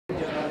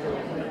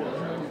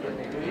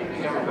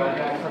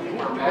everybody.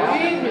 We're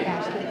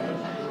masked.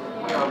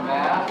 We are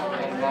masked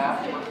and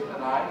maskless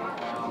tonight.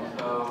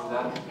 So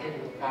that's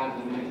kind of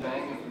the new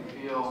thing. If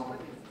you feel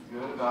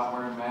good about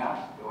wearing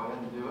masks, go ahead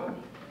and do it.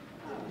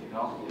 If you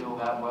don't feel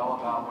that well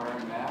about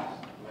wearing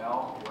masks,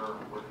 well,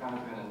 we're kind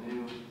of in a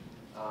new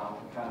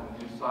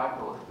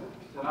cycle.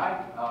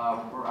 Tonight,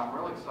 I'm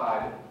really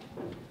excited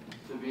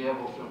to be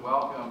able to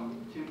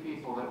welcome two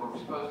people that were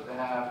supposed to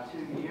have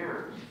 2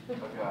 years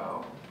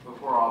ago,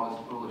 before all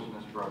this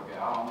foolishness broke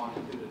out, almost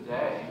to the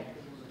day,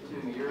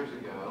 2 years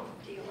ago.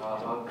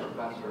 Both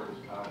Professor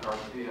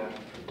Garcia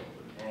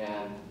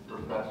and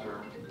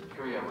Professor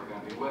Triay were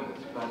going to be with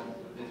us. But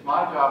it's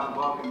my job to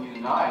welcome you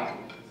tonight.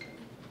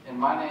 And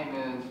my name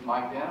is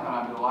Mike Denham, and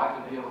I'm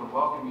delighted to be able to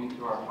welcome you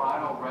to our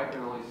final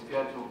regularly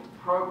scheduled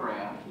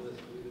program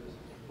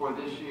for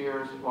this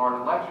year's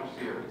Florida Lecture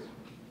Series,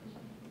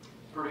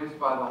 produced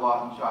by the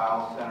Lawton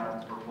Chiles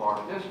Center for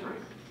Florida History.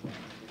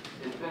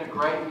 It's been a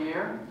great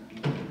year,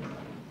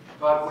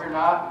 but we're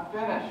not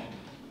finished.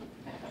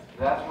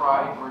 That's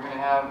right, we're going to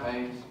have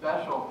a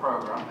special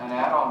program, an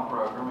add-on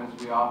program,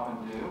 as we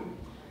often do.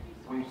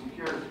 We've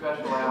secured a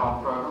special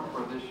add-on program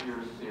for this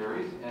year's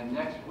series, and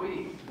next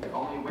week,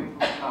 only a week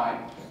from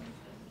tonight,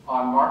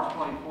 on March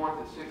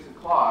 24th at 6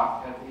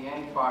 o'clock at the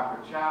Annie Pfeiffer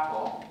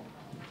Chapel,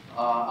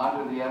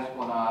 under the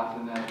Esplanades,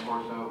 and then of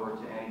course over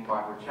to Annie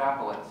Pfeiffer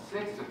Chapel at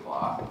 6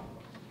 o'clock,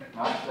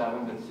 not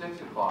 7, but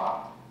 6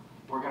 o'clock.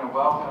 We're going to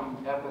welcome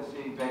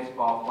FSC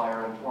baseball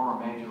player and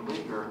former major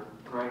leaguer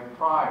Greg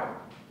Pryor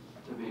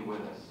to be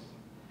with us.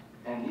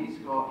 And he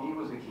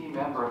was a key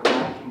member of the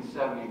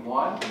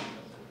 1971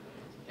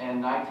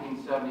 and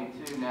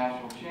 1972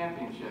 National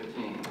Championship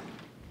team,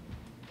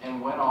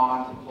 and went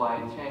on to play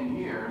 10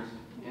 years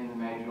in the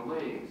major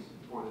leagues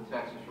for the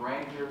Texas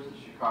Rangers, the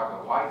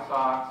Chicago White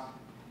Sox,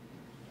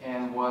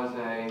 and was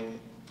a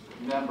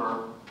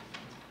member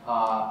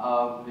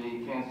of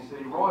the Kansas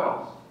City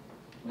Royals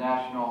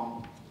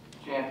National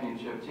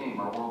Championship team,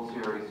 or World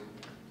Series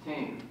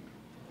team.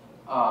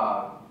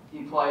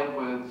 He played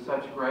with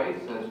such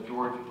greats as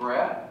George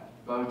Brett,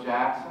 Bo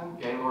Jackson,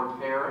 Gaylord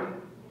Perry,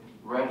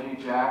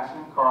 Reggie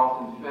Jackson,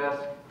 Carlton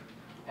Fisk,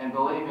 and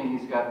believe me,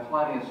 he's got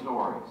plenty of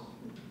stories.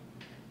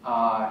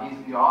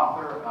 He's the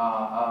author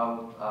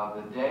of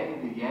The Day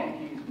the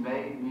Yankees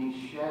Made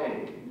Me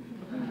Shave.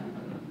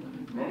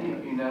 Many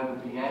of you know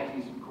that the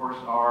Yankees, of course,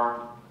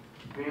 are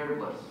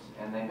beardless,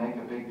 and they make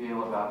a big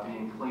deal about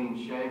being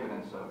clean-shaven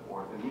and so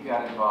forth. And he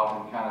got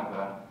involved in kind of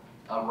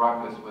a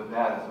ruckus with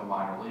that as a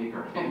minor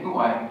leaguer.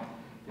 Anyway,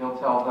 he'll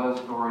tell those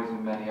stories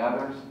and many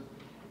others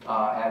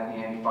at the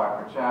Annie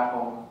Pfeiffer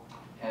Chapel,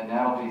 and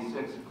that'll be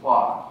 6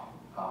 o'clock,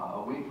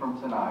 a week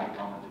from tonight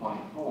on the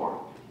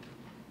 24th.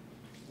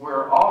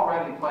 We're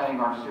already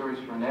planning our series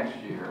for next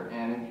year,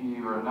 and if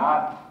you are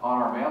not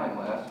on our mailing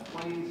list,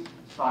 please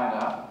sign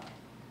up.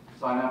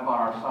 Sign up on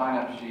our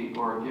sign-up sheet,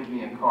 or give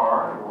me a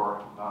card,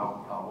 or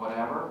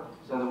whatever,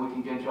 so that we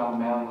can get you on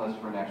the mailing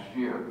list for next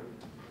year.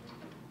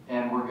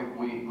 And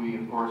we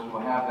of course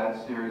will have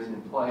that series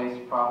in place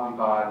probably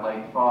by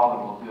late fall,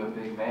 and we'll do a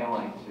big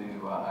mailing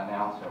to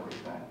announce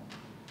everything.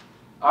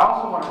 I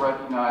also want to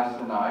recognize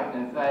tonight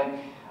and thank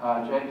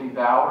J.B.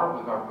 Bauer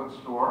with our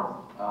bookstore,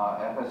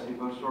 FSC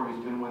Bookstore,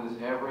 who's been with us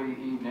every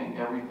evening,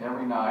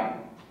 every night,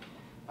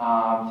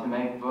 to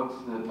make books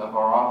of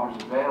our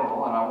authors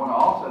available. And I want to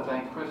also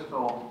thank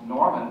Crystal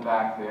Norman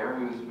back there,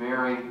 who is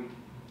very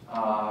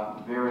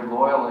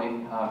loyally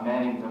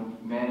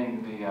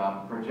manning the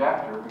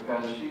projector,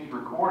 because she's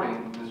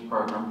recording this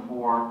program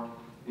for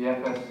the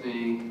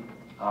FSC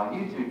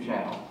YouTube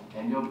channel.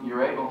 And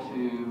you're able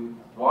to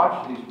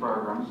watch these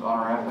programs on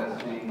our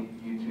FSC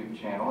YouTube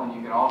channel, and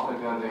you can also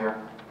go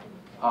there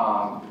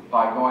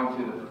by going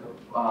to the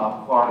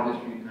Florida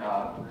History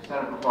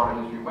Center for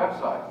Florida History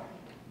website.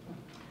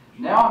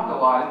 Now I'm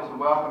delighted to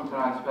welcome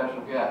tonight's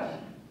special guest.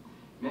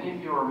 Many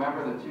of you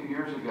remember that 2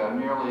 years ago,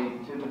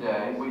 nearly to the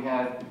day, we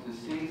had to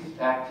cease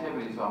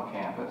activities on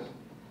campus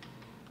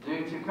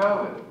due to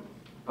COVID.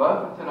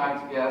 Both of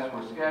tonight's guests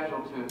were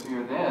scheduled to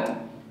appear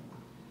then,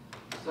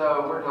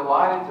 so we're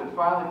delighted to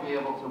finally be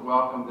able to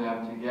welcome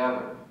them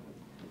together.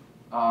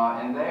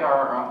 And they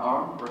are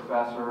our own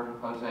Professor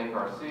Jose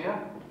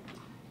Garcia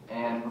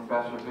and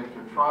Professor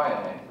Victor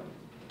Triay,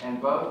 and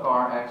both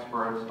are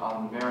experts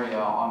on the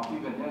Mariel, on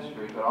Cuban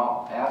history, but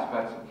all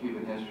aspects of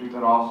Cuban history,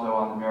 but also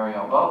on the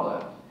Mariel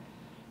Boatlift.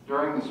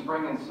 During the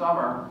spring and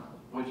summer,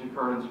 which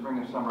occurred in spring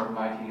and summer of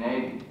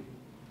 1980,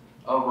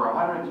 over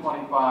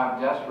 125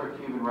 desperate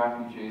Cuban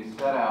refugees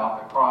set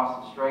out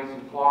across the Straits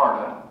of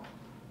Florida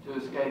to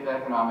escape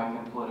economic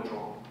and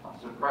political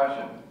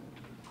suppression.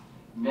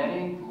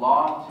 Many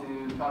longed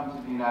to come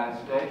to the United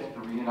States to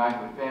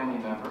reunite with family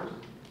members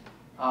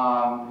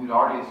who'd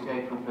already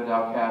escaped from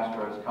Fidel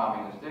Castro's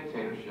communist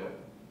dictatorship.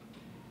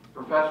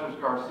 Professors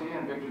Garcia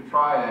and Victor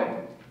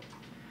Triay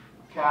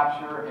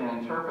capture and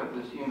interpret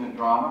this human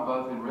drama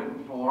both in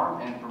written form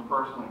and from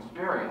personal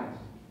experience.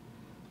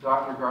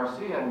 Dr.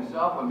 Garcia,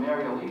 himself a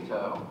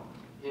Marielito,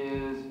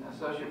 is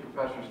Associate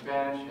Professor of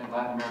Spanish and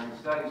Latin American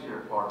Studies here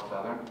at Florida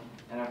Southern,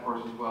 and of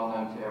course is well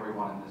known to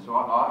everyone in this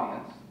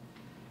audience.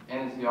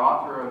 and is the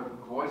author of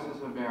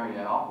Voices of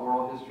Mariel,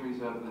 Oral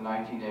Histories of the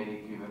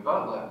 1980 Cuban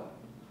Boatlift.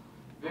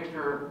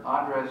 Victor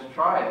Andres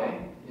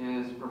Triay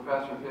is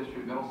Professor of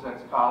History at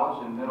Middlesex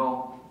College in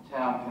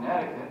Middletown,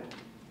 Connecticut,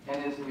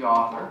 and is the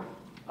author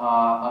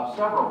of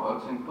several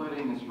books,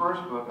 including his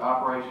first book,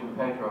 Operation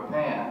Pedro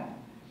Pan,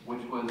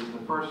 which was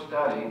the first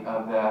study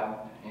of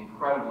that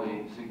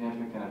incredibly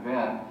significant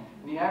event.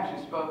 And he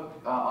actually spoke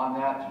on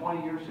that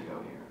 20 years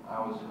ago here. I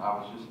was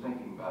just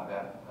thinking about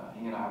that.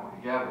 He and I were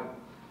together.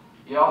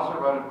 He also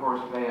wrote, of course,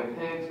 Bay of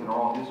Pigs, an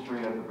oral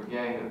history of the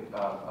Brigade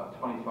of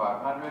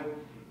 2500,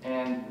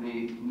 and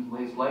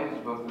his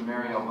latest book, The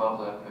Mariel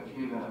Boatlift, A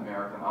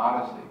Cuban-American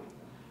Odyssey.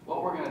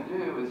 What we're going to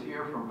do is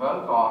hear from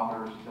both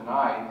authors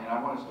tonight, and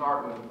I want to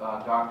start with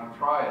Dr.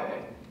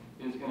 Triay,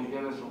 who's going to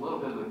give us a little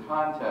bit of the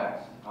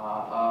context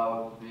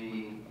of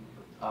the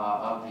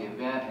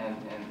event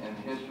and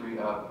the history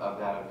of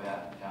that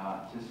event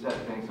to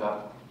set things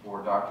up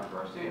for Dr.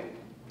 Garcia.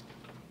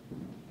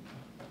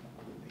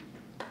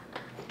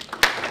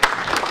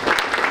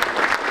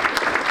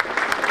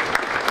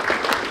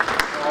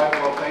 All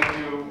right, well, thank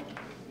you,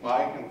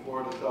 Mike and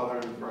Florida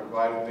Southern, for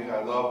inviting me.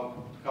 I love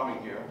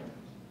coming here.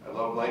 I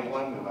love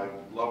Lakeland, and I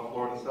love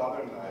Florida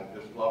Southern, and I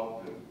just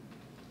love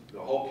the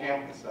whole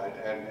campus.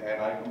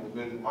 And I come to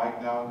visit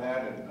Mike now and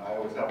then, and I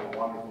always have a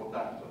wonderful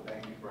time, so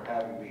thank you for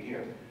having me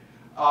here.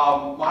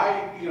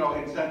 My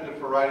incentive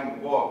for writing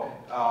the book,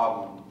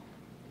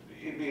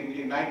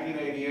 in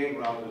 1988,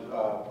 when I was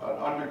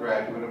an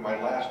undergraduate, in my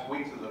last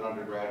weeks as an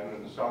undergraduate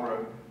in the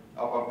summer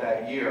of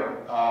that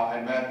year,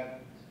 I met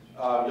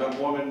a young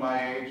woman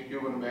my age,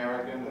 Cuban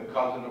American, a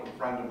cousin of a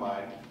friend of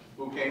mine,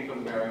 who came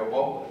from the Mariel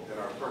Boatlift. In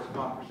our first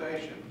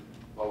conversation,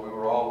 while we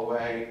were all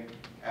away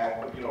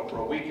for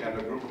a weekend,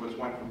 a group of us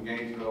went from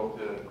Gainesville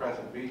to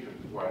Crescent Beach,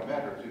 which is where I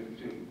met her,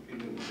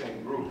 in the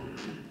same group.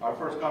 Our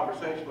first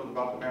conversation was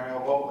about the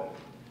Mariel Boatlift.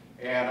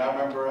 And I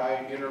remember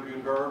I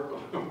interviewed her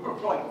for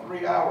like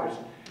 3 hours,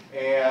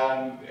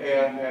 and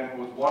it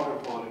was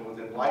wonderful, and it was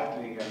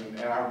enlightening, and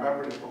I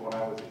remembered it from when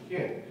I was a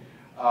kid.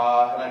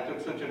 And I took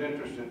such an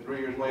interest that 3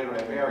 years later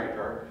I married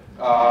her,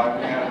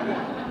 and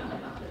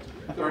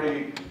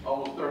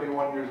almost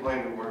 31 years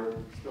later we're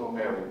still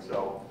married.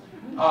 So,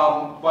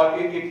 but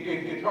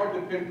it's hard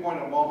to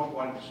pinpoint a moment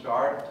when to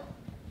start,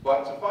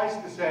 but suffice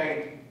to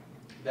say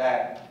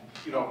that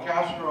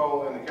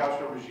Castro and the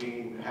Castro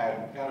regime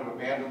had kind of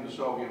abandoned the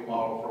Soviet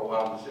model for a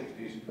while in the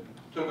 60s,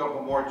 took up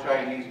a more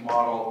Chinese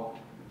model.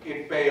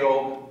 It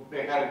failed.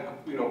 They had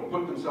to,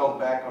 put themselves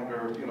back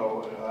under,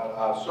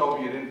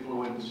 Soviet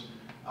influence.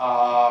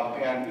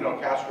 And,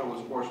 Castro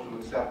was forced to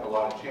accept a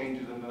lot of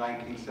changes in the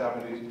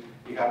 1970s.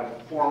 He had to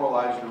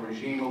formalize the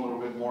regime a little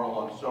bit more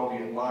along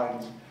Soviet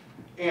lines.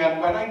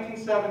 And by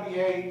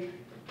 1978,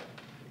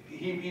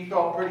 he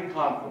felt pretty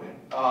confident.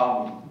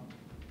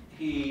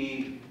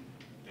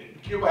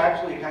 Cuba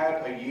actually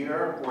had a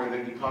year where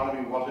the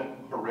economy wasn't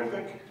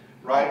horrific,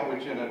 right?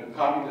 Which in a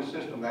communist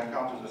system, that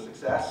counts as a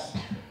success.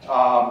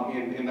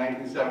 In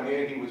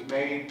 1978, he was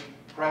made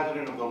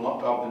president of the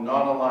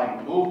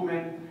non-aligned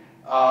movement.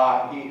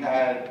 He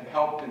had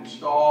helped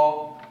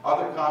install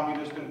other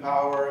communists in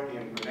power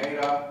in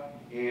Grenada,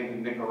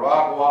 in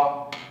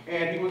Nicaragua,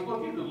 and he was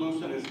looking to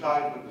loosen his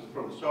ties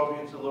from the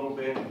Soviets a little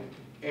bit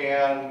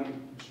and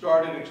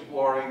started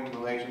exploring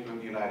relations with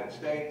the United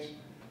States.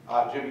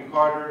 Jimmy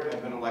Carter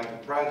had been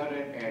elected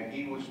president, and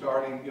he was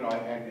starting,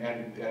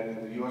 and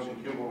the U.S.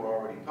 and Cuba were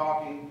already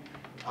talking.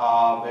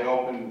 They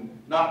opened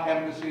not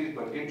embassies,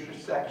 but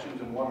interest sections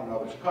in one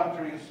another's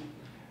countries.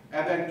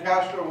 And then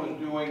Castro was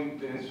doing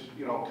this,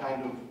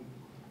 kind of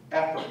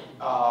effort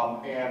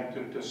and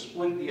to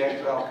split the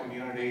exile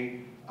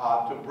community,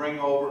 to bring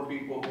over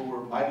people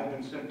who might have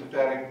been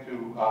sympathetic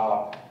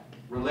to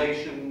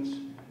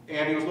relations,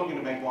 and he was looking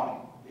to make money.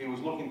 He was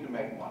looking to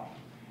make money.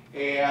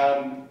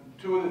 And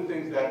two of the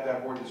things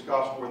that were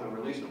discussed were the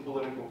release of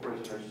political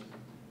prisoners,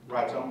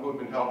 right? Some who had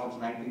been held since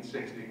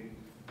 1960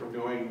 for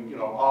doing,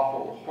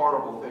 awful,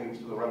 horrible things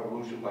to the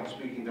revolution, like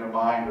speaking their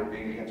mind or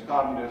being against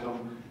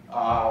communism,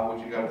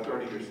 which you got a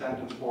 30-year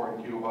sentence for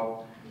in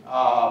Cuba,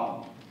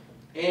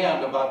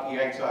 and about the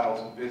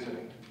exiles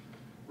visiting,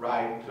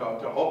 right?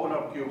 To open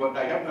up Cuba.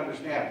 Now you have to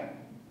understand,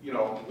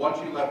 once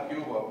you left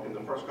Cuba in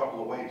the first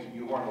couple of weeks,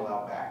 you weren't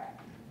allowed back.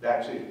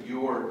 That's it. You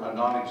were a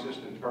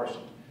non-existent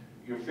person.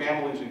 Your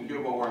families in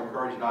Cuba were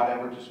encouraged not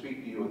ever to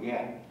speak to you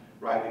again,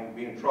 right? They could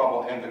be in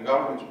trouble. And the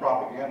government's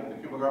propaganda,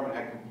 the Cuban government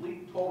had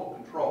complete, total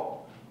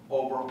control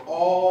over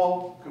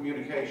all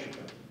communication,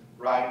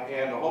 right?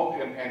 And of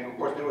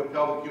course, they would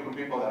tell the Cuban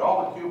people that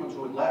all the Cubans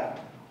who had left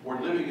were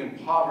living in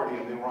poverty,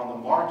 and they were on the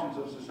margins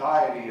of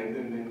society. And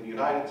in the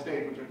United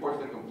States, which of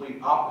course the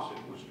complete opposite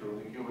was true,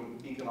 the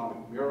Cuban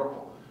economic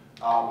miracle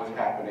was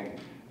happening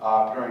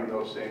during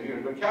those same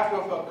years. But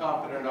Castro felt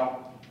confident enough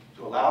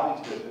to allow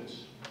these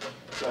visits,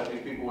 so that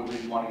these people would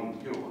leave money in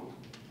Cuba.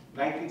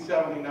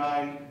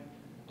 1979,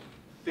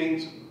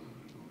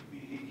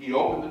 he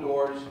opened the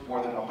doors,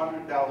 more than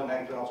 100,000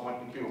 exiles went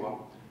to Cuba,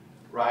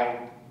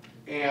 right?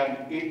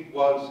 And it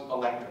was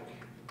electric.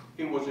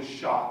 It was a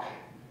shock.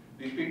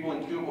 These people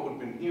in Cuba who'd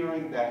been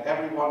hearing that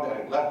everyone that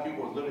had left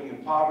Cuba was living in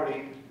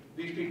poverty,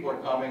 these people are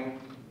coming,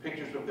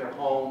 pictures of their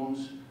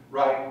homes,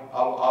 right,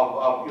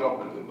 of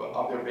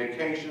their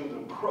vacations,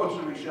 of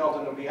grocery shelves,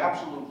 and of the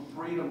absolute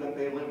freedom that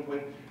they lived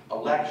with,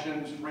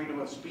 elections, freedom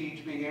of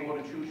speech, being able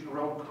to choose your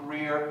own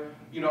career,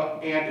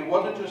 and it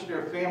wasn't just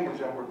their families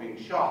that were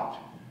being shocked,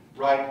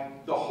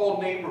 right? The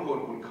whole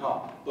neighborhood would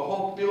come, the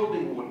whole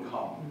building would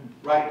come,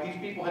 right? These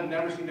people had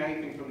never seen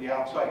anything from the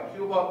outside.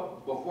 Cuba,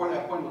 before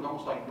that point, was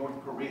almost like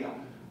North Korea,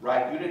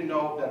 right? You didn't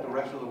know that the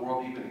rest of the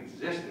world even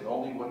existed,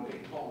 only what they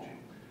told you.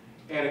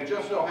 And it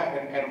just so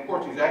happened, and of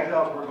course these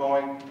exiles were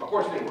going, of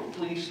course they were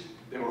fleeced,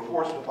 they were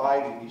forced to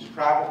buy these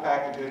travel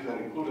packages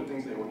that included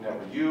things they would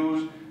never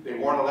use. They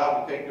weren't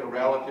allowed to take their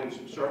relatives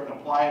certain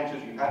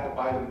appliances. You had to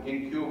buy them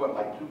in Cuba at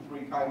like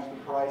 2-3 times the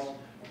price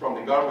from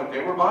the government.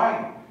 They were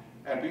buying.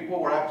 And people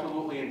were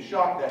absolutely in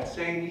shock. That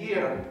same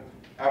year,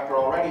 after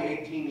already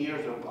 18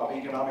 years of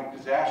economic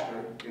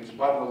disaster, in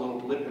spite of a little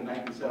blip in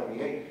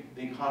 1978,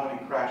 the economy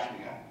crashed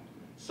again,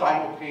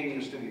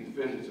 simultaneous to these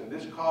visits. And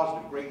this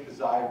caused a great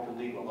desire to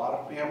leave. A lot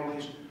of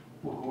families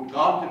who had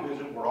gone to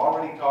visit were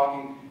already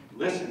talking,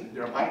 listen,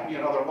 there might be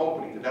another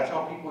opening, because that's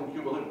how people in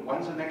Cuba live.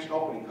 When's the next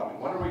opening coming?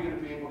 When are we going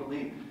to be able to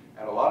leave?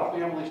 And a lot of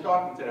families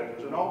talking said, if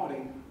there's an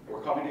opening,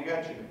 we're coming to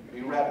get you.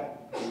 Be ready,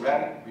 be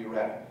ready, be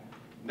ready.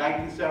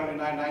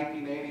 1979,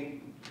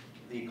 1980,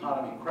 the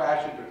economy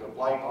crashes. There's a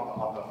blight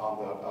on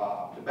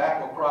the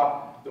tobacco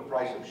crop. The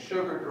price of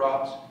sugar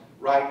drops,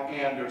 right?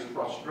 And there's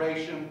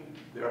frustration.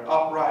 There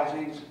are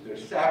uprisings.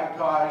 There's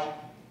sabotage.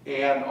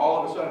 And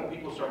all of a sudden,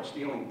 people start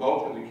stealing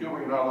boats. Because in Cuba,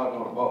 you're not allowed to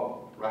own a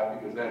boat, right?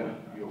 Because then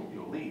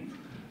you'll leave,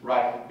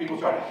 right? People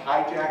started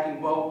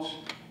hijacking boats.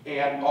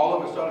 And all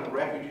of a sudden,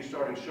 refugees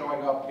started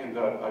showing up in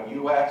the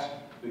U.S.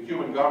 The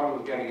Cuban government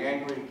was getting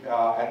angry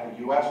at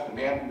the U.S.,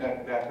 demanding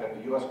that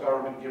the U.S.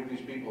 government give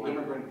these people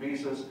immigrant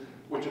visas,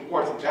 which of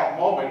course at that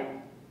moment,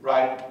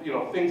 right,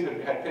 things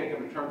had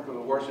taken a turn for the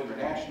worse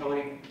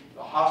internationally.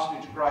 The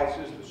hostage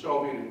crisis, the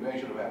Soviet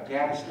invasion of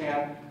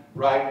Afghanistan,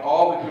 right,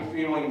 all the good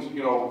feelings,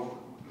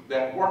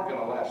 that weren't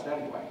going to last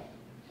anyway,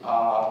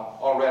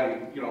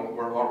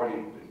 were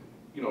already,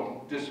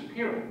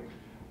 disappearing.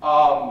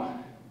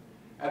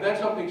 And then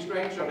something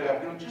strange started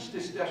happening. Just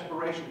this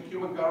desperation. The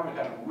Cuban government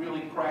had to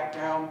really crack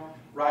down,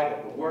 right,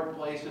 at the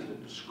workplaces,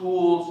 at the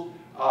schools.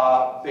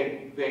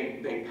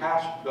 They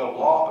passed the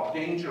law of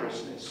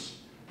dangerousness.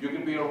 You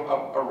could be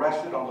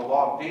arrested on the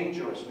law of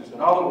dangerousness.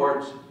 In other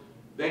words,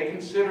 they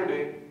considered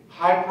it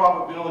high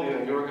probability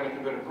that you were going to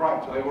commit a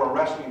crime. So they were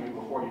arresting you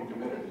before you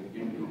committed it and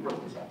giving you a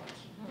prison sentence,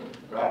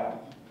 right?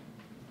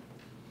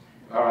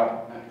 All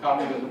right,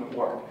 communism at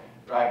work.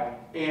 Right?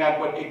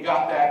 But it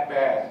got that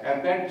bad.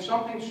 And then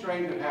something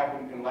strange that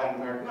happened in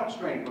Latin America, not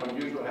strange, but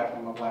unusual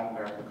happened in Latin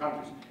American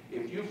countries.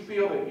 If you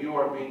feel that you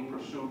are being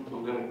pursued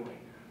politically,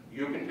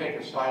 you can take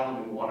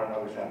asylum in one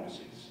another's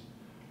embassies.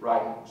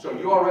 Right? So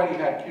you already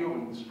had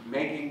Cubans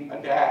making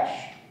a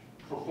dash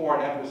for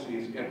foreign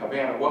embassies in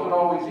Havana. It wasn't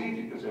always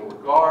easy because there were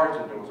guards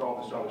and there was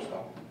all this other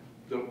stuff.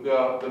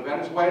 The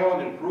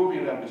Venezuelan and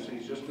Peruvian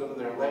embassies, just because of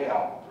their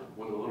layout,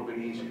 was a little bit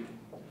easier.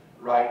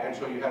 Right, and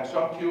so you had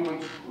some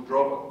Cubans who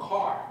drove a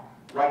car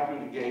right through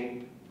the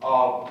gate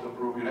of the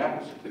Peruvian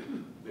embassy.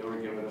 They were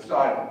given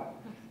asylum.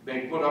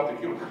 They put up, the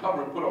Cuban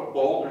government put up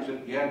boulders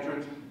at the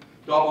entrance,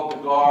 doubled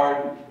the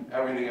guard,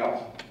 everything else.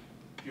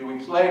 A few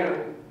weeks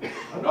later,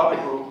 another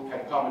group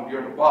had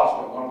commandeered a bus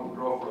that one of them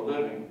drove for a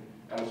living,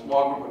 and a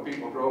small group of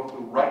people drove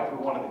right through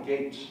one of the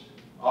gates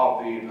of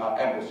the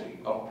embassy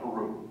of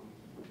Peru.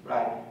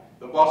 Right,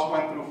 the bus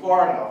went through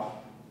far enough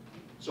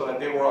so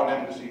that they were on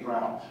embassy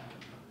grounds.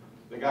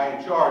 The guy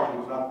in charge, who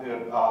was not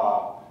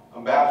the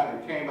ambassador,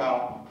 came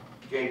out,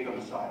 gave them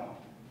asylum.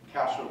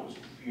 Castro was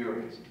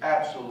furious,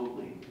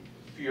 absolutely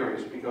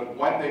furious, because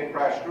when they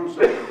crashed through,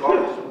 some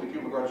of the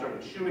Cuban guards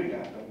started shooting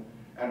at them,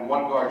 and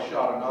one guard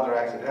shot another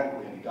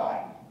accidentally, and he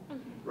died.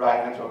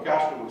 Right, and so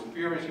Castro was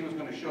furious. He was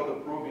going to show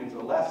the Peruvians a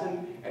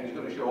lesson, and he's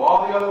going to show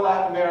all the other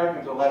Latin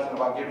Americans a lesson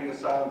about giving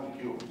asylum to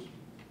Cubans.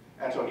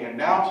 And so he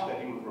announced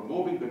that he was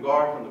removing the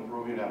guard from the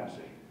Peruvian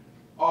embassy,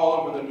 all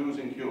over the news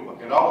in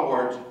Cuba. In other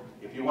words,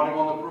 if you want to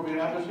go in the Peruvian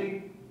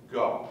embassy,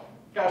 go.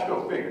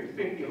 Castro figured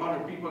 50,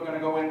 100 people are going to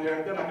go in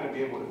there. They're not going to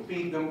be able to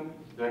feed them.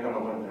 They're going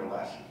to learn their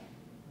lesson.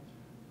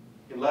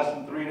 In less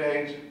than 3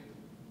 days,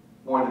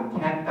 more than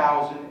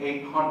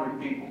 10,800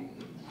 people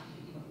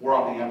were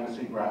on the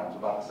embassy grounds,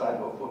 about the size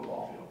of a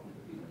football field.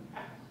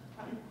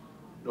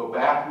 No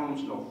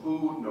bathrooms, no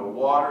food, no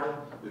water.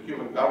 The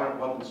Cuban government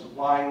wasn't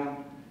supplying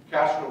them.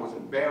 Castro was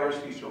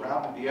embarrassed. He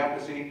surrounded the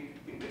embassy.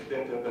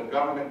 The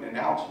government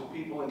denounced the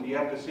people in the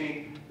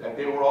embassy that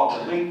they were all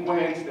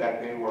delinquents,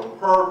 that they were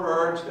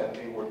perverts, that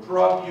they were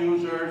drug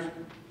users,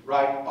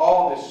 right?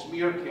 All this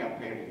smear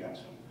campaign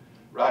against them,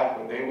 right?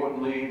 But they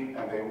wouldn't leave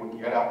and they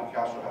wouldn't get out, and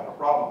Castro had a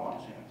problem on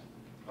his hands,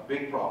 a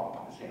big problem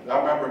on his hands. I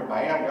remember in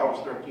Miami, I was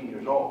 13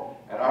 years old,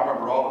 and I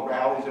remember all the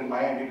rallies in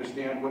Miami to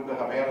stand with the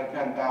Havana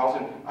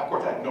 10,000. Of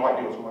course, I had no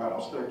idea what was going on. I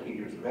was 13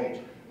 years of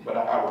age, but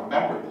I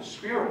remember the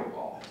spirit of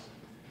all this.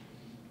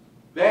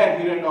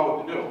 Then he didn't know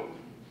what to do.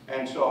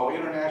 And so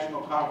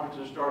international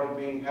conferences started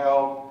being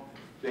held.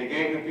 They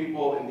gave the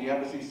people in the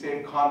embassy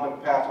safe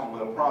conduct passes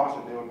with a promise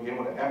that they would be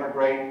able to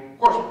emigrate. Of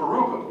course,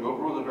 Peru couldn't do it.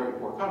 Peru is a very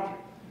poor country,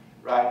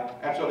 right?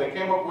 And so they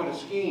came up with a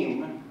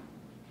scheme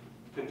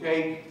to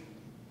take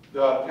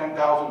the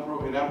 10,000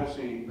 Peruvian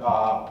embassy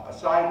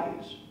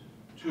asylees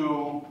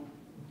to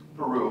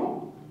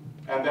Peru.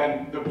 And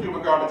then the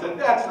Cuban government said,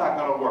 that's not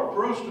going to work.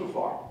 Peru's too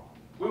far.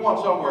 We want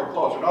somewhere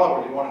closer. In other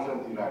words, they want to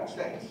send to the United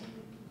States.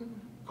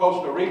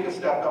 Costa Rica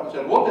stepped up and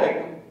said, we'll take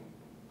them,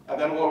 and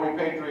then we'll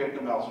repatriate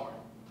them elsewhere.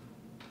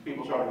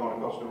 People started going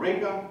to Costa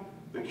Rica.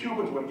 The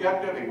Cubans would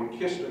get there. They would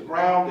kiss the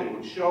ground. They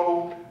would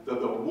show the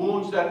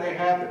wounds that they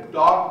had, the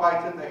dog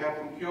bites that they had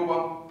from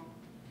Cuba.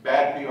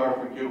 Bad PR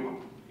for Cuba.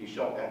 He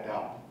shut that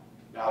down.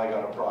 Now they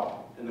got a problem.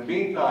 In the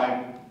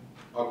meantime,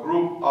 a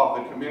group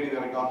of the committee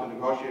that had gone to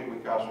negotiate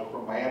with Castro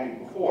from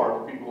Miami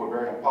before, people who were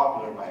very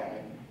unpopular in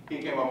Miami, he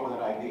came up with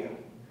an idea.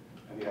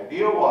 And the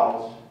idea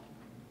was,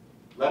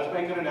 let's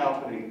make an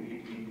announcement.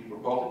 He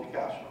proposed it to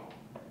Castro.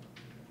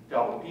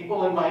 Tell the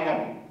people in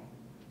Miami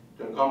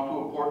to come to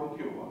a port in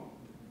Cuba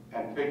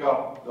and pick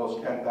up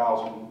those 10,000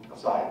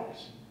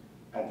 asylees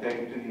and take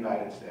them to the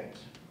United States.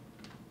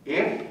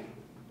 If,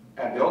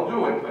 and they'll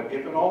do it, but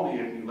if and only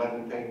if you let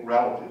them take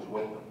relatives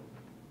with them.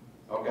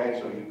 Okay,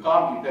 so you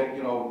come, you take,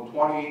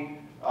 20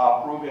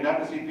 Peruvian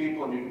embassy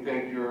people, and you can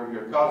take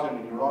your cousin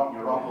and your aunt,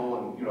 your uncle,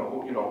 and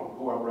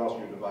whoever else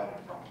you're divided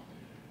from.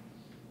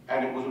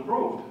 And it was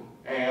approved.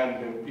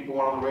 And if people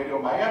went on the radio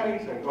in Miami,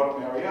 said, go to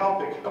Mariel,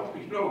 pick up,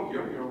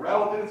 your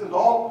relatives. And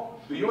all,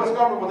 the U.S.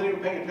 government wasn't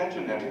even paying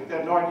attention to it. They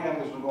had no idea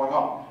this was going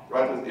on.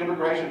 Right, this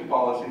immigration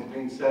policy is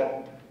being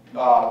set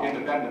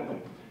independently.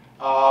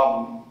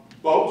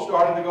 Boats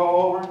started to go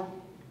over.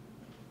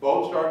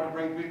 Boats started to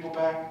bring people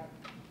back.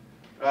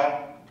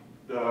 Right?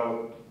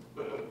 The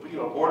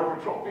Border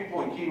Patrol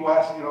people in Key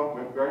West,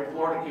 very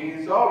Florida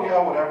Keys, oh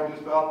yeah, whatever,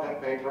 just fill out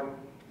that paper.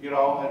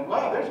 And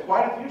wow, there's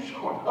quite a few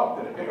showing up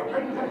today,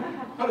 aren't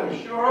there? Well, there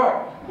sure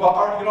are.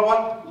 Well, you know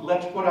what?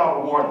 Let's put out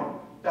a warning.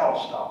 That'll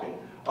stop it.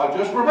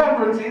 Just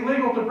remember, it's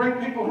illegal to bring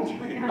people into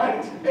the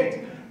United States.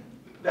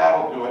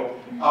 That'll do it.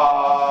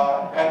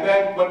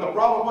 But the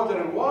problem was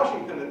that in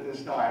Washington at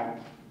this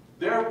time,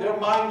 their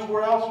minds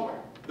were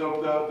elsewhere.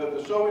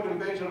 The Soviet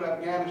invasion of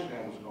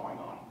Afghanistan was going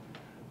on.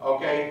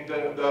 Okay,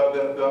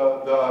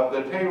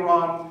 the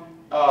Tehran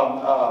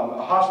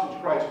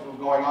hostage crisis was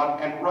going on,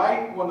 and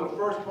right when the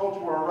first boats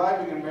were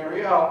arriving in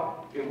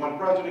Mariel is when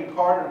President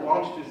Carter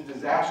launched his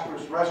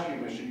disastrous rescue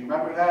mission. You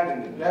remember that,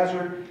 in the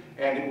desert,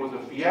 and it was a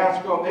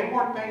fiasco. They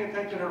weren't paying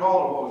attention at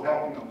all to what was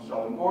happening on the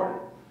southern border,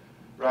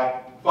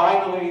 right?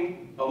 Finally,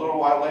 a little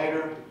while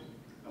later,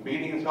 a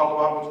meeting is held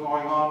about what's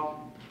going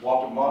on.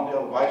 Walter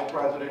Mondale, the vice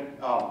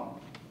president,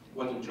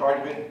 was in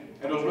charge of it,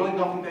 and there was really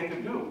nothing they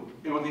could do.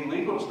 It was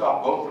illegal to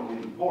stop boats from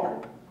leaving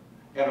port.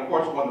 And of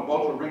course, when the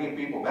boats were bringing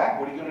people back,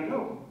 what are you going to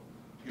do?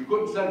 You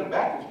couldn't send them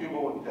back because Cuba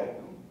wouldn't take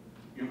them.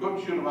 You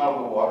couldn't shoot them out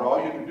of the water.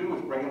 All you could do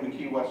was bring them to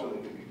Key West so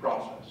they could be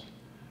processed,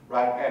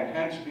 right? And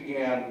hence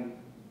began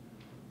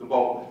the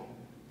Boatlift.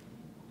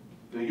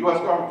 The U.S.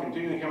 government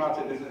continually came out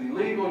and said, this is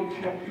illegal, you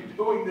can't be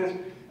doing this.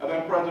 And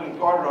then President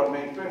Carter on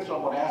May 5th,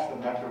 someone asked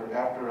him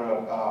after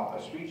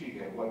a speech he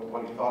gave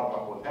what he thought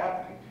about what was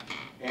happening.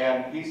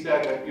 And he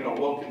said that,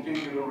 we'll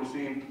continue to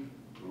receive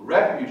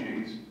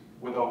refugees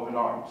with open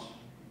arms.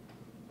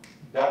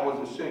 That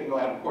was a signal,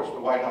 and of course the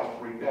White House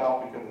freaked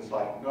out because it's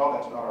like, no,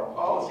 that's not our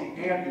policy,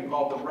 and you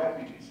called them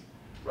refugees,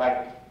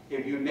 right?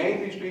 If you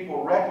name these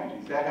people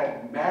refugees, that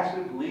had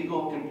massive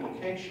legal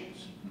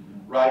implications,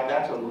 right?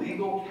 That's a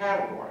legal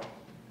category,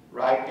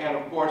 right? And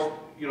of course,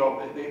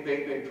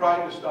 they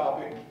tried to stop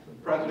it.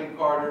 President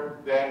Carter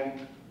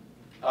then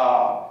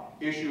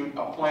issued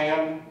a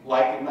plan,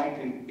 like in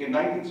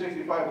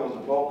 1965, there was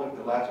a Boatlift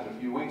that lasted a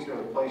few weeks. They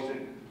replaced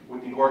it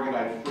with the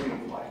organized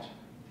freedom flights.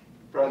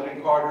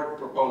 President Carter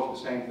proposed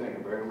the same thing,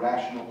 a very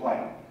rational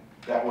plan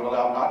that would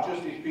allow not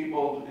just these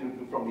people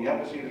from the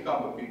embassy to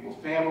come, but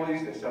people's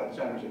families. They set up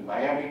centers in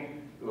Miami.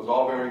 It was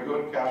all very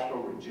good.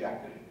 Castro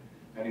rejected it.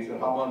 And he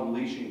said, I'm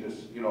unleashing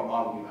this,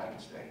 on the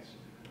United States.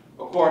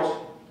 Of course,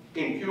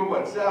 in Cuba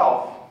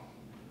itself,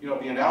 the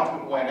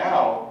announcement went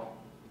out,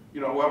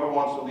 whoever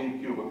wants to leave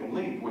Cuba can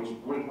leave, which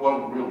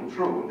wasn't really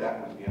true, but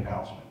that was the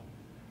announcement,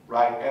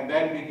 right? And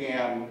then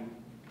began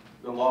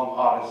the long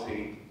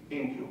odyssey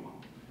in Cuba,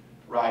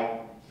 right?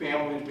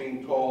 Families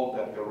being told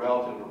that their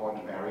relatives are going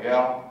to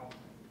Mariel.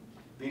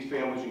 These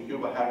families in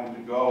Cuba having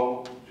to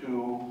go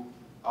to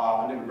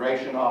an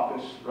immigration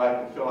office,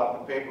 right, to fill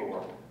out the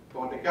paperwork.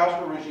 But what the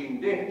Castro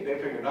regime did, they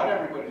figured not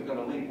everybody's going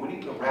to leave. We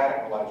need to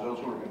radicalize those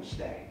who are going to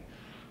stay.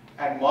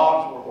 And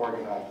mobs were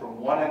organized from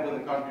one end of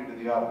the country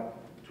to the other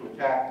to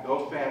attack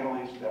those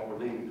families that were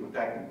leaving, to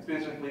attack them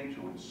physically,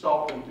 to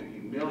insult them, to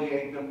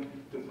humiliate them,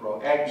 to throw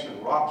eggs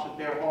and rocks at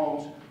their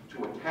homes,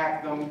 to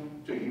attack them,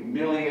 to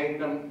humiliate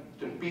them,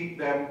 to beat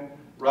them,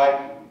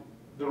 right?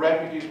 The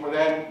refugees were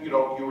then, you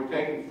were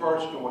taken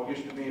first to what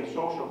used to be a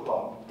social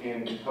club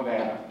in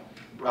Havana,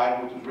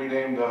 right, which was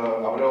renamed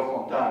Abreu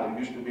Fontan. It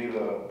used to be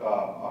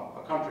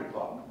a country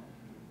club.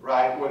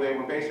 right, where they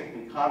were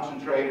basically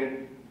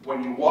concentrated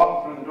when you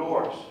walked through the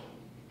doors.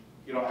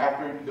 You know,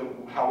 after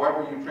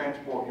however you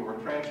were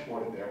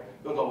transported there,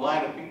 there was a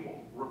line of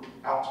people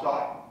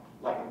outside,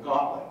 like a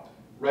gauntlet,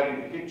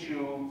 ready to hit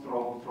you,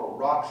 throw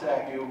rocks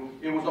at you.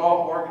 It was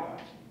all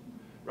organized,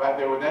 right?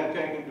 They were then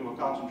taken to a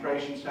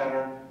concentration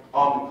center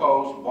on the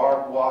coast,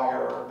 barbed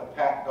wire,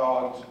 attack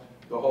dogs,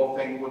 the whole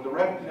thing. What the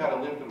refugees had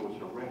to live through was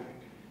horrific.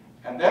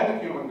 And then the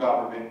Cuban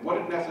government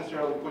wouldn't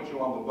necessarily put you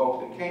on the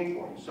boat that came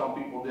for you. Some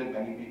people did,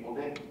 many people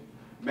didn't.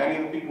 Many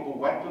of the people who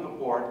went to the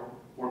port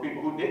were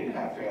people who didn't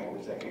have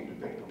families that came to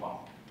pick them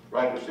up,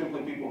 right? They're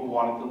simply people who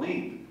wanted to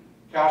leave.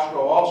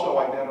 Castro also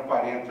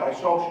identified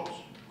antisocials.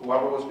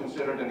 Whoever was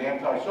considered an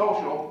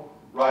antisocial,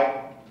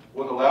 right,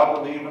 was allowed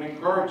to leave and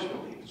encouraged to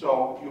leave.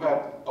 So you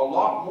had a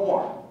lot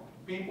more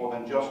people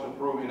than just the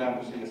Peruvian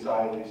embassy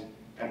asylees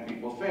and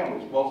people's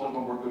families. Most of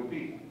them were good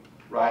people,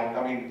 right?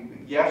 I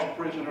mean, yes,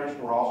 prisoners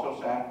were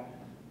also sent,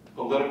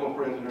 political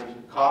prisoners,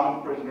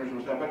 common prisoners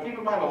were sent, but keep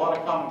in mind a lot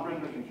of common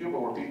prisoners in Cuba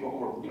were people who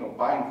were, you know,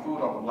 buying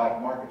food on the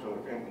black market so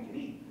their family could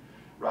eat,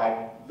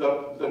 right?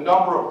 The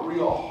number of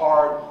real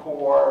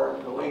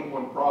hardcore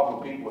delinquent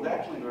problem people was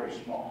actually very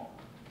small,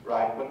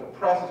 right? But the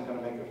press is going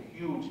to make a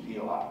huge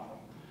deal out of them,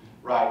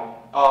 right?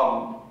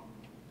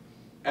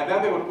 And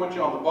then they would put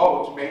you on the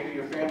boats, maybe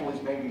your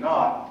families, maybe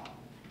not,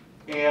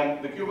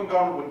 and the Cuban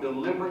government would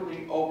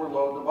deliberately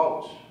overload the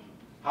boats.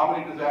 How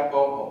many does that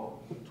boat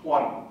hold?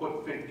 20.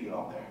 Put 50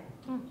 on there.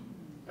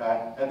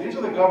 And these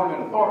are the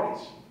government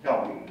authorities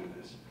telling you to do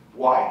this.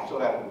 Why? So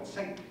that it would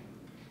sink.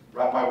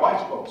 Right? My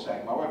wife's boat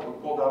sank. My wife was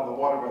pulled out of the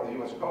water by the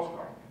U.S. Coast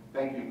Guard.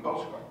 Thank you,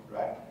 Coast Guard.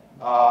 Right?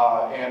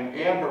 And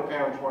her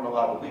parents weren't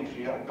allowed to leave.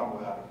 She had to come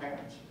without her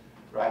parents.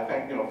 Right?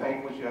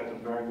 Thankfully, she had some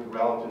very good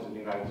relatives in the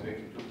United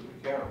States who took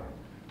good care of her.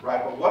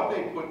 Right? But what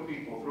they put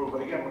people through.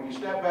 But again, when you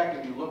step back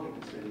and you look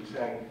at this and you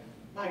say,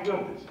 my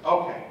goodness.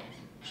 Okay.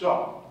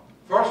 So,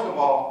 first of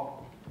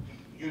all,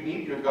 you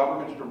need your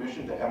government's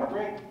permission to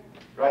emigrate.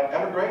 Right?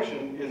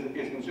 Emigration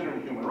is considered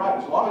a human right.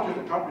 As long as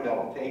there's a country that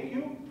will take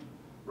you,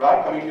 right?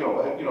 I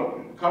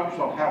mean, countries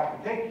don't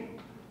have to take you,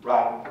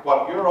 right?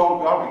 But your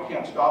own government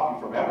can't stop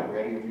you from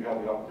emigrating if you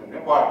have the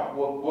opportunity. All right,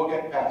 we'll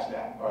get past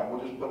that. All right,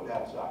 we'll just put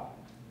that aside.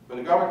 But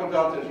the government comes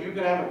out and says, you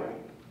can emigrate.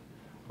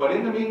 But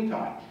in the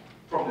meantime,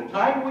 from the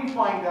time we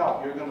find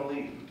out you're going to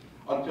leave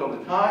until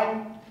the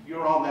time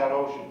you're on that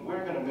ocean,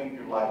 we're going to make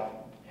your life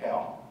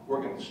hell.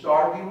 We're going to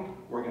starve you,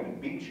 we're going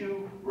to beat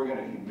you, we're going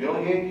to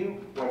humiliate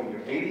you, whether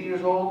you're 80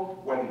 years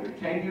old, whether you're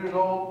 10 years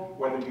old,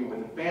 whether you're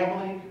with a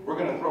family, we're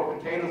going to throw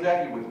potatoes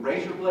at you with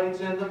razor blades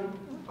in them.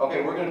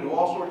 Okay, we're going to do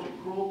all sorts of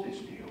cruelties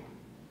to you.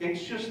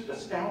 It's just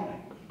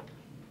astounding,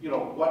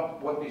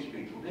 what these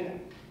people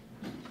did,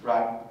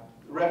 right?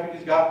 The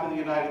refugees got to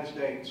the United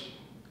States.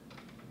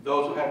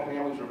 Those who had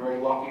families were very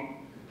lucky,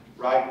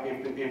 right,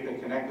 if they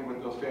connected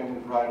with those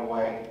families right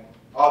away.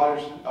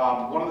 Others,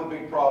 one of the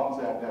big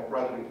problems that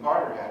President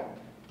Carter had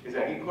is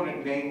that he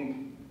couldn't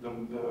name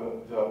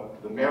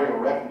the Mariel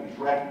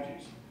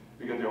refugees,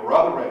 because there were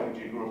other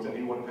refugee groups that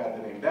he would have had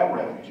to name them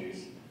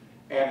refugees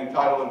and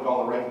entitle them to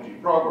all the refugee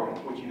programs,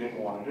 which he didn't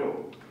want to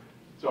do.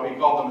 So he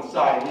called them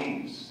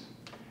asylees,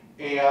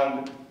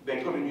 and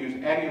they couldn't use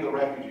any of the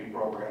refugee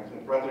programs,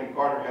 and President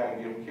Carter had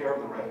to give care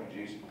of the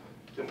refugees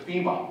to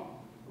FEMA,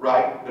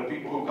 right, the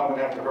people who come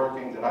in after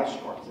hurricanes and ice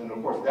storms, and of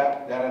course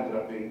that ended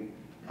up being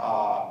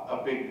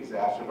a big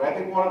disaster. But I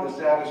think one of the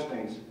saddest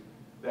things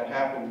that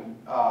happened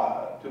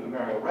to the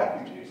Mariel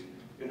refugees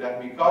is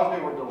that because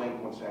they were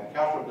delinquents, and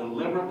Castro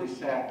deliberately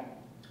sent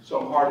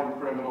some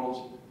hardened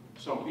criminals,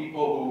 some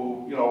people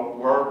who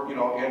were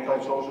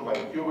antisocial by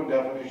the Cuban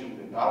definition,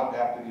 did not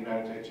adapt to the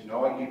United States,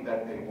 knowing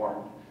that they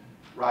weren't,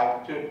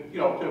 right? To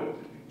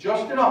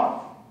just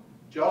enough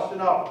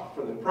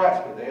for the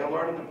press, but they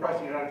alerted the press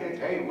in the United States,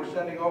 hey, we're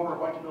sending over a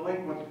bunch of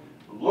delinquents,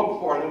 look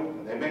for them,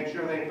 and they made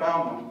sure they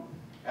found them.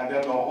 And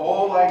then the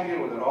whole idea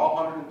was that all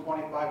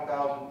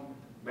 125,000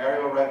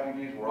 Mariel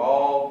refugees were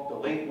all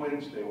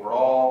delinquents, they were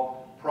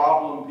all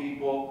problem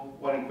people,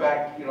 when in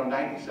fact,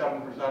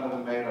 97% of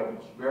them made a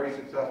very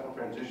successful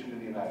transition to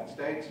the United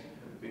States,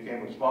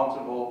 became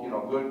responsible,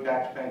 good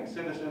tax-paying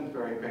citizens,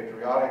 very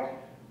patriotic.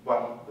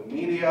 But the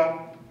media,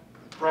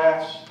 the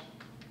press,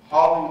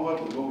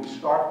 Hollywood, the movie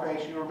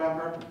Scarface, you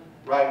remember,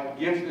 right,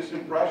 gives this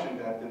impression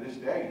that to this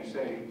day you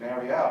say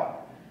Mariel,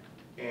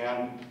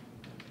 and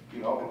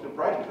it's a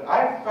prejudice.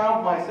 I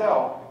found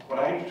myself, when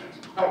I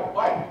introduced my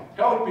wife,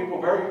 telling people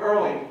very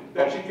early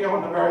that she came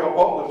on the Mariel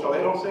Boatlift so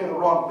they don't say the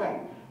wrong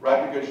thing,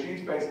 right? Because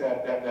she's faced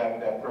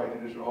that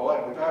prejudice her whole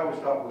life, which I always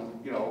thought was,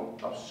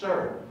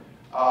 absurd.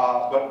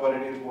 But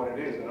it is what it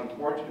is, and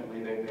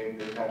unfortunately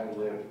they've had to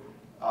live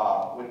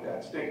with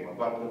that stigma.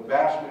 But the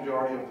vast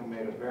majority of them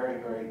made a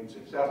very, very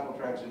successful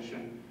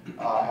transition,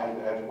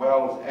 as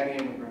well as any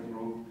immigrant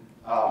group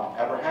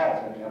ever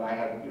has. And I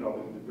had,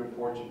 the good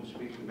fortune to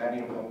speak to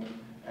many of them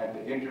and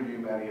to interview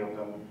many of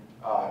them,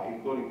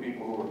 including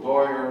people who were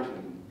lawyers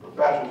and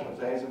professors,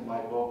 Jose's in my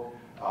book,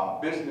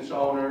 business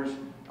owners,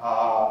 the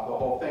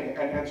whole thing.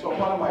 And so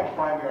one of my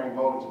primary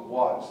motives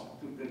was,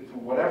 to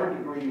whatever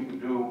degree you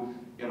could do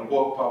in a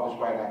book published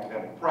by an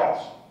academic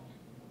press.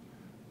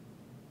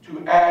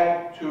 To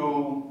add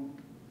to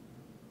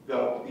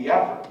the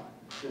effort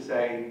to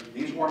say,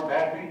 these weren't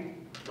bad people,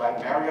 right?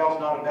 Mariel's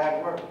not a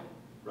bad word,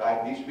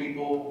 right? These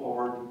people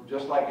were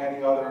just like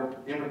any other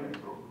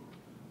immigrant group.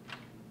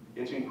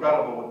 It's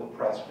incredible what the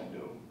press can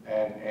do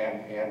and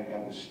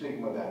the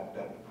stigma that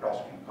the press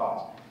can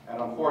cause. And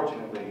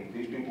unfortunately,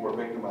 these people were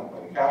victimized by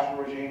the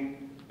Castro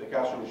regime. The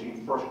Castro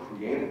regime first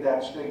created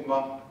that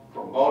stigma,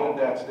 promoted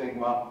that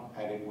stigma,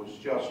 and it was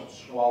just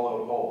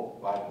swallowed whole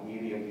by the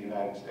media in the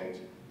United States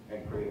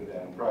and created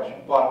that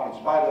impression. But in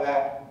spite of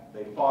that,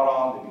 they fought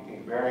on, they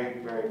became very,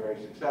 very, very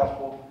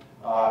successful,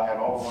 and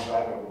all the ones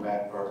I've ever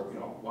met are,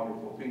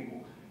 wonderful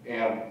people.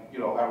 And,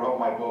 I wrote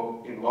my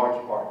book in large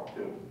part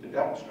to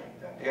demonstrate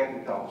that and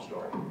to tell the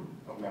story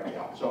of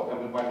Mariel. So,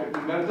 is my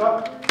 15 minutes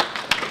up?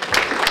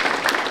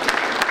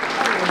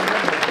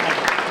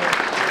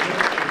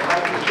 I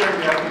can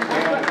certainly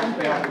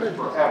have these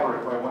forever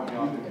if I went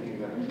beyond 15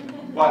 minutes.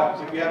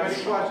 But if you have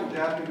any questions,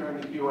 ask me during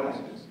the Q&A.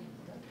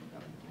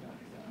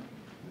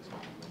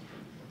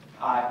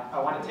 I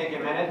want to take a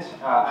minute.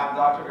 I'm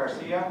Dr.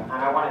 Garcia, and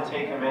I want to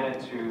take a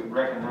minute to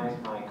recognize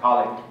my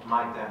colleague,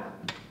 Mike Denner.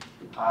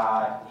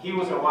 He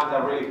was the one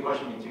that really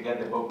pushed me to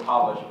get the book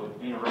published with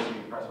University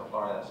Press of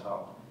Florida,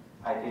 so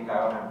I think I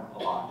owe him a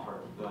lot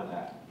for doing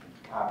that,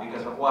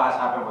 because of what has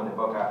happened with the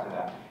book after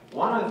that.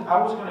 I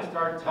was going to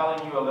start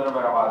telling you a little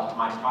bit about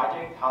my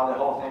project, how the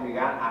whole thing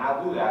began, and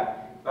I'll do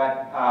that.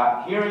 But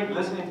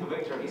listening to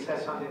Victor, he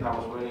said something that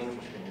was really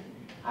interesting.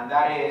 And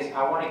that is,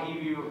 I want to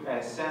give you a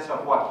sense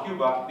of what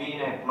Cuba, being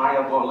a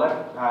Mariel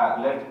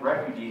Harbor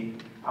refugee,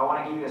 I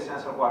want to give you a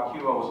sense of what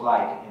Cuba was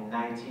like in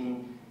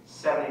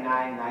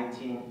 1979,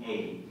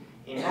 1980.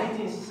 In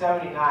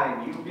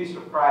 1979, you'd be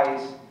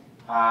surprised,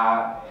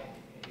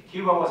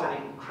 Cuba was an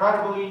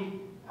incredibly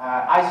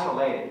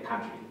isolated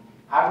country.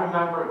 I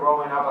remember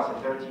growing up as a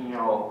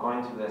 13-year-old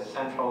going to the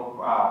central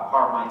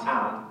part of my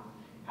town,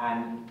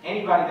 and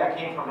anybody that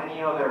came from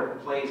any other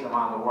place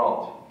around the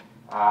world,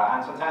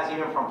 and sometimes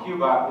even from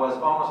Cuba, was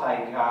almost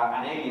like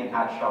an alien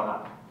had shown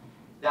up.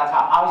 That's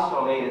how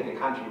isolated the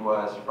country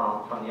was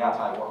from the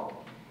outside world.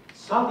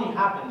 Something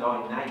happened though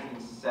in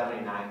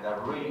 1979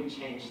 that really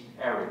changed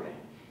everything.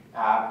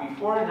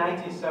 Before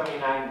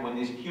 1979, when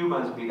these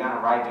Cubans began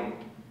arriving,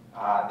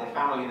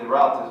 the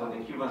relatives of the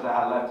Cubans that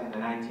had left in the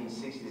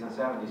 1960s and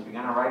 70s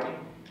began arriving.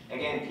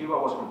 Again, Cuba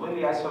was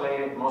completely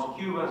isolated. Most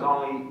Cubans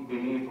only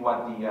believed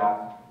what the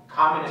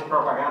communist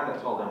propaganda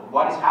told them.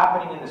 What is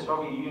happening in the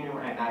Soviet Union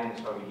and not in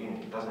the Soviet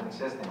Union? It doesn't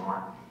exist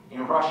anymore.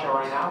 In Russia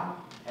right now,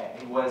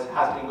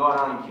 has been going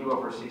on in Cuba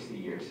for 60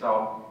 years.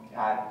 So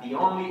the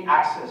only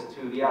access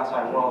to the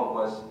outside world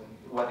was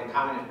what the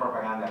communist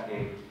propaganda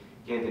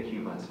gave the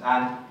Cubans.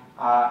 And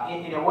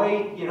in a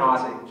way,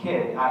 as a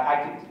kid, I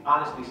could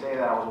honestly say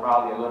that I was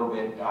probably a little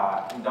bit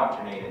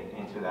indoctrinated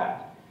into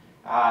that.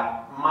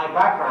 My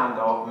background,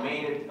 though,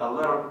 made it a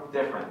little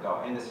different,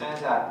 though, in the sense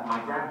that my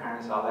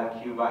grandparents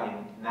left Cuba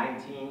in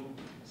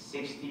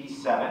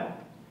 1967,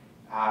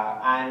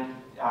 and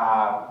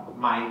on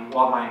my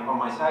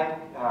side,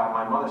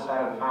 my mother's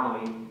side of the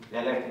family,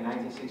 they left in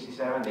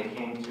 1967. They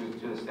came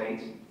to the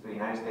States, to the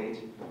United States.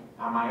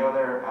 My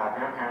other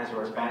grandparents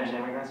were Spanish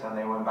immigrants, and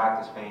they went back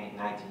to Spain in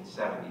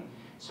 1970.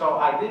 So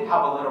I did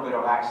have a little bit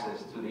of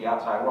access to the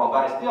outside world,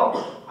 but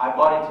I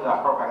bought into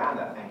that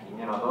propaganda thinking,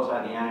 those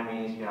are the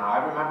enemies.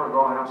 I remember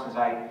growing up, since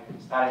I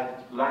started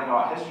learning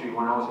about history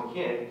when I was a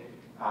kid,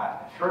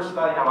 first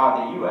studying about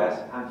the U.S.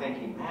 and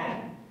thinking,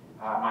 man,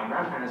 my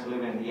grandparents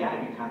live in the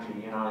enemy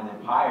country, in the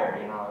empire,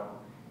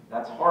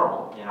 that's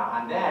horrible,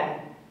 And then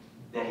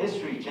the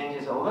history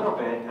changes a little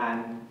bit,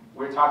 and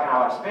we're talking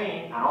about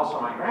Spain, and also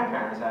my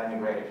grandparents that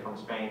immigrated from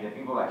Spain, the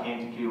people that came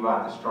to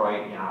Cuba and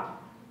destroyed,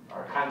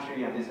 our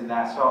country and this and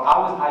that. So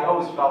I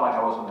always felt like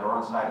I was on the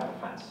wrong side of the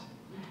fence.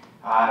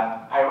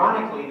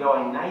 Ironically, though,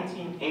 in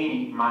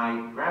 1980, my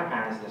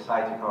grandparents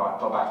decided to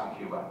go back to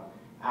Cuba.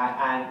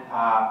 And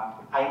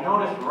I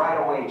noticed right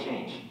away a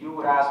change. You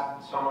would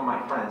ask some of my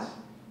friends,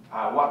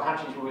 what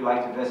countries would we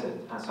like to visit?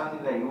 And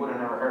something that you would have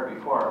never heard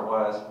before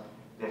was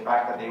the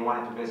fact that they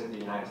wanted to visit the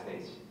United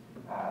States.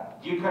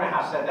 You couldn't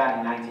have said that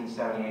in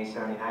 1978,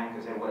 79,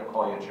 because they would have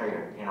called you a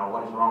traitor.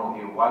 What is wrong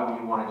with you? Why would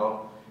you want to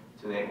go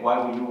why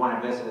would you want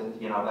to visit,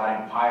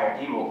 that empire,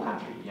 evil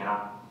country,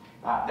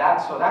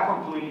 So that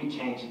completely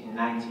changed in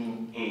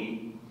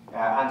 1980.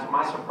 And to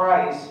my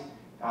surprise,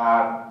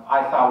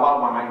 I thought, well,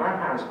 when my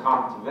grandparents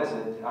come to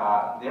visit,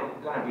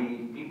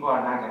 people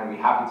are not going to be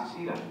happy to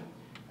see them.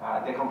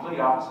 The complete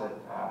opposite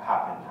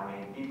happened. I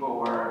mean,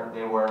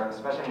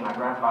 especially my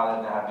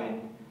grandfather that had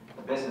been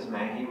a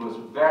businessman, he was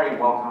very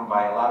welcomed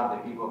by a lot of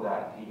the people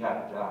that he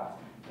had a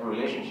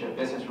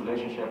business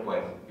relationship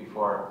with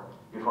before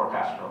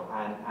Castro.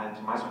 And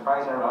to my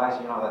surprise, I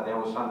realized, that there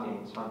was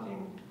something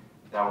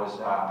that was,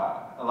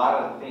 a lot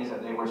of the things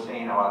that they were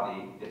saying about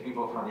the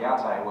people from the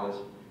outside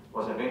was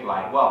a big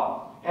lie.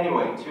 Well,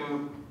 anyway,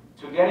 to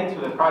get into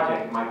the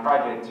project, my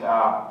project, in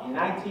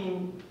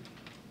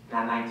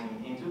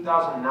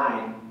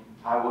 2009,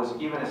 I was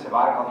given a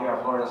sabbatical here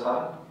at Florida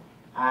Southern,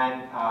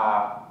 And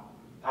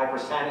I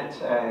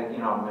presented, you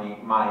know,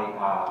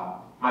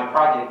 my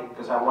project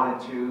because I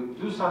wanted to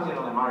do something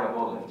on the Mariel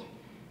Boatlift.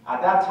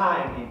 At that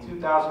time, in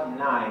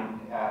 2009,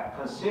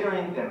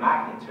 considering the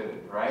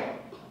magnitude,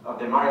 right, of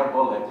the Mariel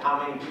Boatlift,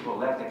 how many people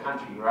left the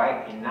country,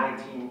 right, in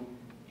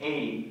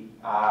 1980,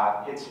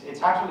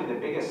 it's actually the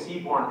biggest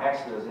seaborne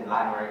exodus in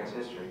Latin America's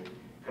history.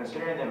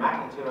 Considering the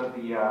magnitude of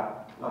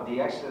the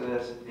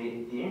exodus,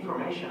 the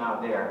information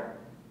out there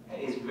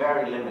is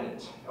very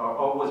limited,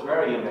 or was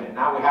very limited.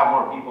 Now we have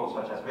more people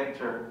such as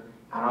Victor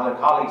and other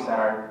colleagues that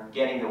are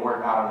getting the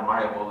word out on the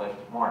Mariel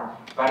Boatlift more.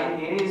 But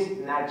it is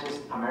not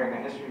just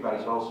American history, but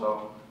it's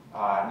also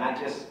not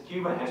just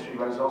Cuban history,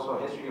 but it's also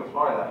history of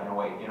Florida in a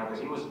way, you know,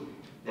 because it was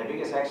the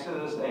biggest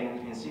exodus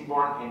in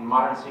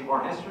modern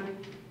seaborne history,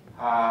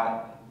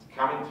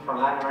 coming from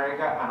Latin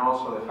America, and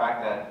also the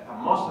fact that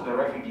most of the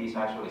refugees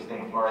actually stay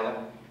in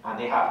Florida, and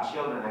they have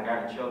children and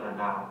grandchildren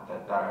now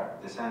that are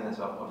descendants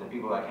of the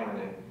people that came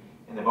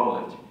in the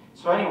boatlift.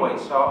 So anyway,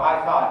 so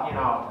I thought, you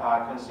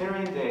know,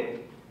 considering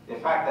the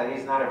fact that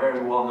it's not a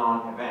very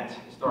well-known event,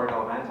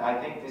 historical event, I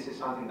think this is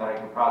something that I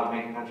could probably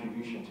make a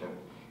contribution to.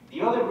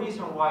 The other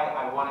reason why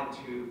I wanted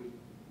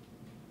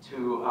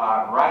to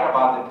write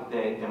about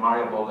the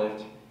Mariel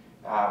Boatlift,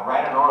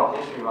 write an oral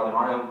history about the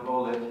Mariel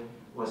Boatlift,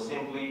 was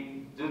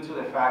simply due to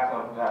the fact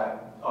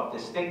of the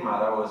stigma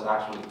that was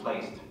actually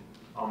placed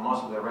on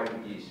most of the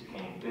refugees who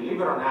came.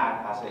 Believe it or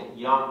not, as a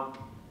young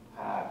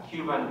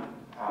Cuban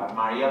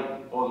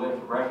Mariel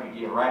Boatlift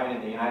refugee arriving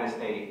in the United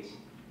States,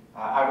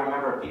 I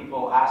remember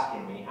people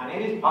asking me, and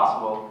it is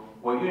possible,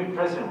 were you in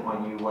prison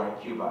when you were in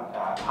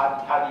Cuba?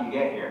 How do you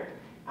get here?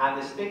 And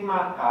the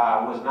stigma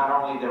was not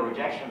only the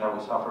rejection that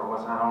we suffered,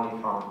 was not only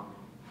from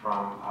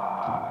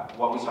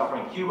what we suffered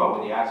in Cuba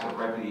with the acts of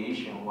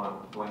repudiation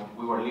when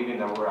we were leaving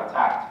that we were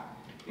attacked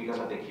because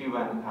of the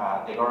Cuban,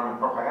 the government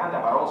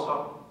propaganda, but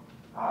also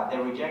the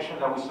rejection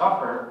that we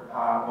suffered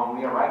when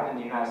we arrived in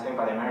the United States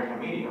by the American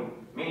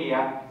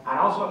media, and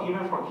also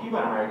even from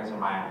Cuban Americans in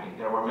Miami.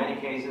 There were many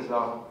cases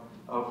of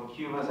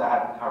Cubans that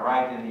had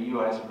arrived in the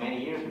U.S.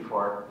 many years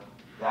before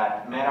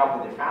that met up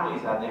with their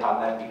families that they had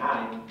left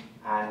behind,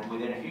 and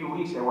within a few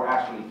weeks they were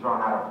actually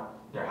thrown out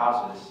of their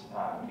houses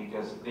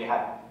because they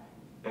had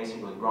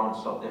basically grown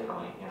so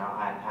differently, you know,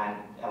 and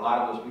a lot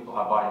of those people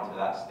have bought into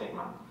that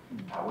stigma,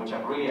 which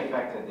have really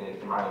affected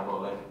the Mariel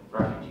Boatlift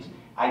refugees.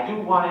 I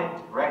do want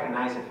to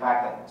recognize the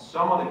fact that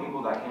some of the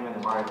people that came in the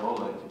Mariel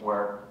Boatlift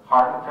were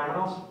hardened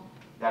criminals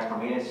that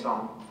committed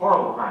some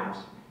horrible crimes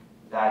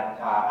that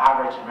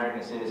average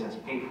American citizens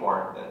paid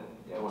for. That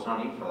there was no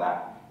need for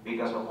that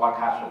because of what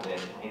Castro did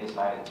when he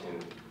decided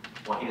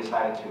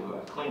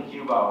to clean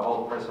Cuba of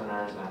all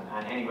prisoners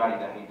and anybody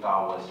that he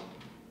thought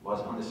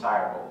was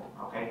undesirable.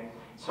 Okay,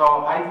 so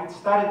I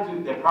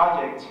started the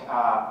project.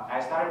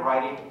 I started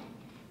writing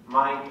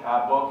my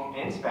book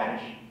in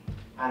Spanish,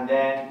 and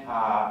then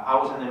I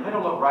was in the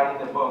middle of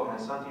writing the book, and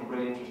something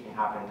really interesting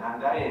happened,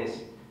 and that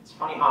is, it's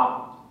funny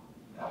how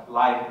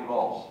life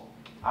evolves.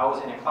 I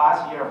was in a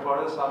class here at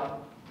Florida Southern,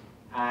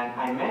 and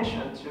I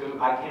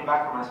came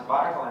back from my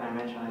sabbatical, and I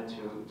mentioned it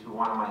to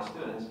one of my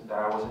students that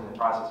I was in the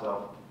process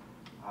of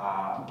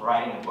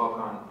writing a book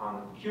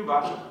on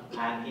Cuba,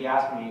 and he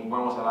asked me,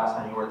 when was the last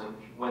time you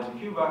went to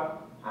Cuba?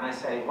 And I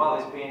said, well,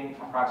 it's been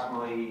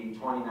approximately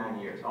 29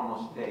 years,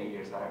 almost 30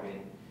 years that I've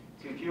been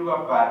to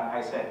Cuba, but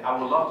I said, I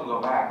would love to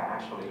go back and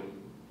actually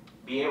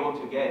be able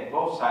to get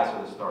both sides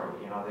of the story,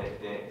 you know,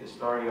 the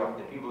story of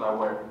the people that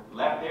were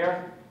left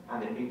there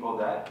and the people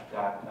that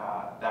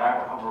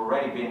I have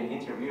already been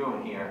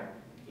interviewing here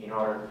in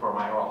order for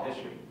my oral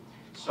history.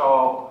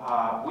 So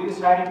we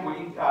decided,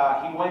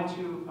 he went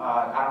to,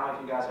 I don't know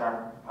if you guys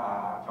are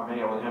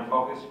familiar with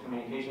Infocus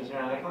Communications here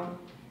in Lakeland.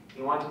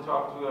 He went to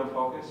talk to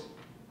Infocus.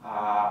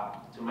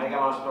 To make a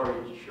long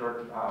story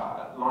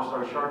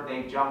short,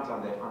 they jumped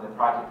on the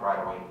project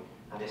right away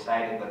and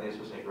decided that this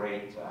was a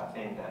great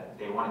thing that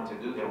they wanted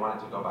to do. They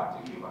wanted to go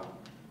back to Cuba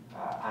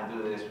and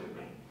do this with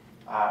me.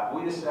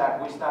 We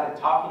started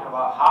talking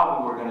about how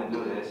we were going to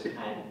do this,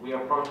 and we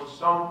approached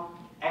some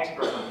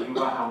experts on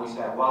Cuba, and we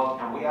said, well,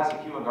 can we ask the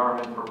Cuban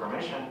government for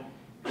permission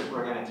because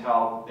we're going to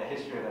tell the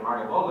history of the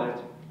Mariel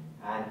Boatlift?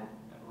 And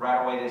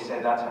right away they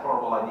said, that's a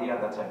horrible idea,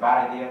 that's a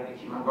bad idea. The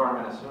Cuban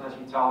government, as soon as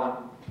you tell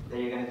them that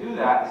you're going to do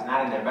that, it's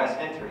not in their best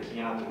interest,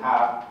 you know, to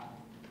have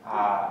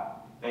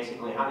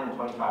basically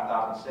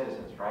 125,000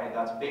 citizens, right?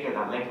 That's bigger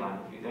than Lakeland,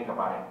 if you think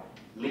about it.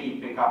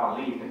 Pick up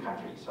and leave the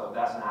country. So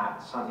that's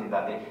not something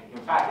that in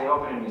fact, they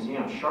opened a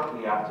museum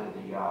shortly after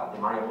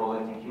the Mariel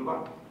Boatlift in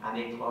Cuba, and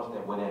they closed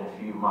it within a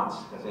few months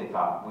because they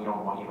thought, we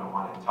don't even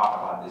want to talk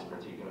about this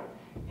particular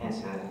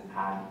incident.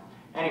 And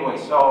anyway,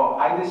 so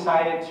we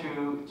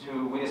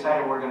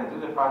decided we're going to do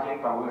the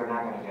project, but we're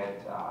not going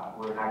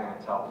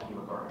to tell the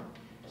Cuban government.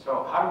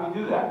 So how do we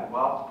do that?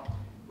 Well,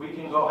 we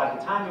can go, at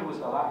the time it was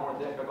a lot more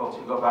difficult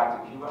to go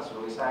back to Cuba, so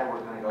we decided we're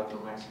going to go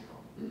through Mexico.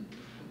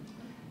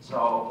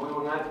 So we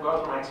were going to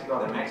go through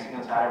Mexico. The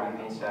Mexicans had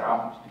everything set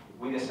up.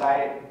 We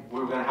decided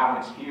we were going to have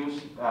an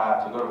excuse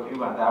to go to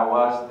Cuba, and that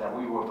was that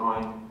we were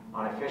going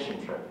on a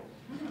fishing trip.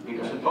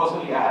 Because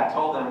supposedly I had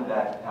told them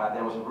that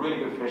there was really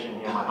good fishing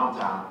here in my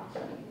hometown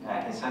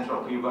in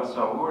central Cuba,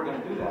 so we were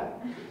going to do that.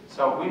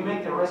 So we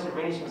made the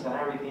reservations and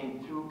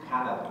everything through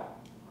Canada,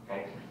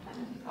 okay,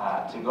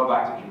 to go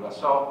back to Cuba.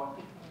 So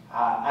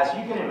as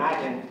you can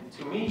imagine,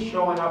 to me,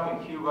 showing up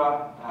in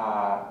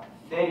Cuba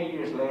 30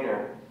 years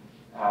later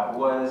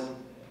was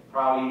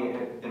probably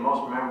the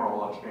most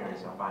memorable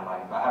experience of my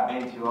life. I have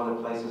been to other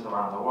places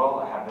around the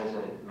world. I have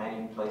visited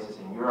many places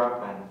in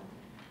Europe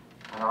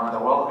and around the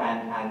world,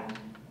 and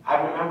I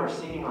remember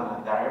sitting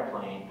on that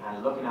airplane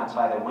and looking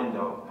outside the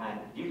window, and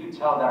you could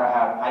tell that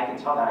I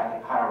could tell that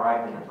I had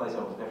arrived in a place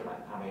that was different.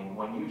 I mean,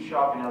 when you show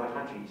up in other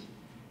countries,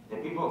 the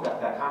people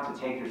that come to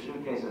take your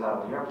suitcases out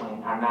of the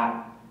airplane are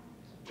not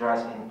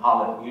dressed in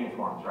olive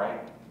uniforms,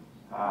 right?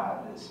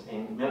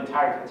 In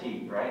military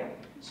fatigue, right?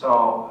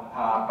 So,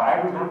 but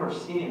I remember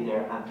sitting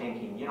there and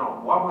thinking, you know,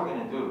 what we're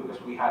going to do,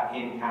 because we had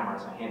hidden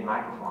cameras and hidden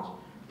microphones,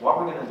 what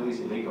we're going to do is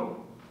illegal.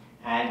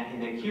 And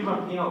in the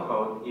Cuban Penal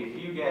Code, if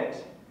you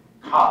get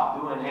caught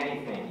doing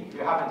anything, if you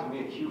happen to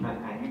be a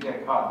Cuban and you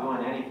get caught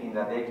doing anything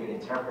that they could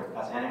interpret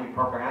as enemy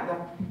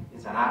propaganda,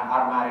 it's an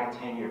automatic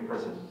 10-year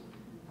prison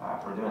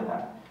for doing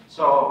that.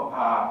 So,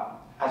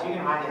 as you can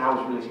imagine, I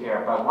was really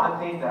scared. But one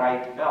thing that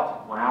I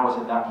felt when I was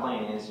in that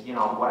plane is, you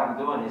know, what I'm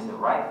doing is the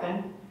right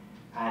thing.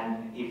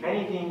 And if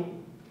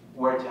anything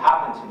were to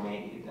happen to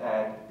me,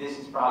 this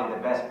is probably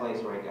the best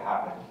place where it could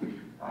happen.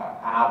 And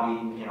I'll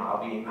be, you know,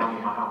 I'll be in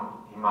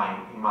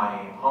my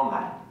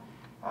homeland,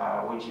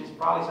 which is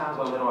probably sounds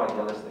a little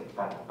idealistic,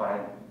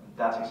 but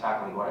that's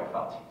exactly what I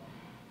felt.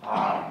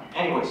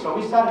 Anyway, so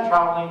we started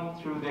traveling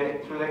through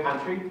the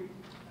country,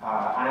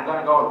 and I'm going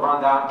to go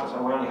run down because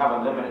we only have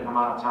a limited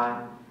amount of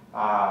time.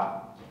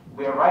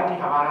 We arrived in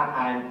Havana,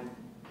 and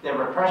the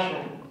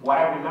repression, what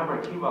I remember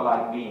Cuba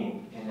like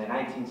being in the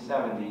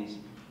 1970s,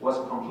 was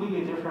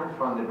completely different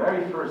from the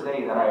very first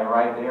day that I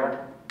arrived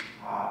there,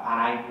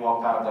 and I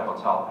walked out of the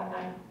hotel at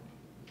night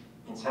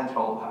in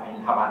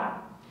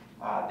Havana.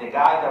 The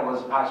guy that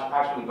was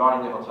actually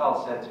guarding the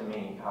hotel said to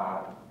me,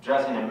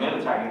 dressed in a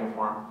military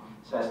uniform,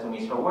 says to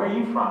me, "So where are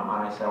you from?"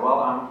 And I said, "Well,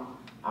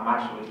 I'm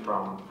actually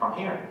from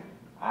here."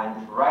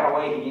 And right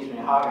away he gives me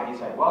a hug and he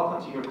said,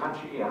 "Welcome to your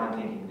country." And I'm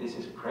thinking, this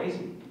is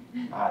crazy.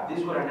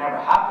 This would have never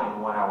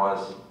happened when I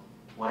was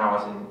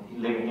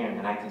living here in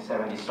the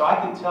 1970s. So I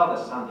could tell that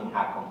something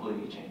had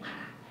completely changed.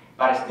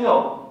 But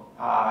still,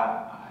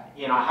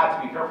 you know, I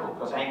had to be careful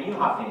because I knew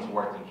how things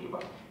worked in Cuba.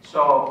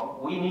 So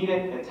we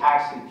needed a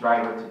taxi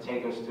driver to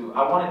take us to,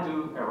 I want to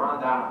do a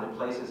rundown of the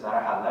places that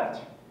I had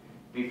left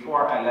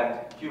before I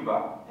left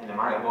Cuba in the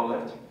Mariel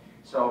Boatlift.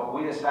 So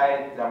we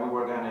decided that we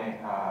were going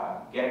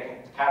to get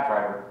a cab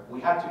driver.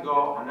 We had to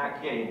go, I'm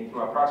not kidding,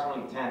 through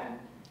approximately 10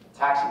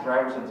 taxi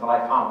drivers until I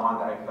found one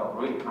that I felt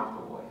really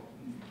comfortable with.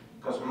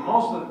 Because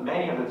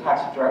many of the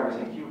taxi drivers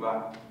in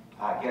Cuba,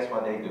 guess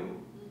what they do?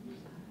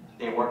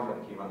 They work for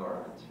the Cuban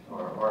government,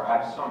 or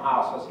are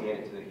somehow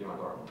associated to the Cuban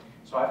government.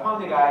 So I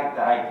found the guy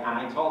and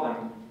I told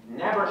him,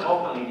 never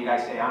openly did I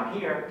say, "I'm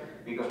here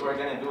because we're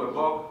going to do a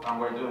book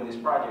and we're doing this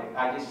project."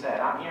 I just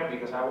said, "I'm here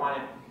because I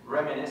wanted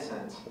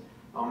reminiscence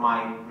on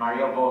my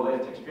Mariel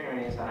Boatlift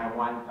experience, and I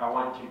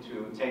want you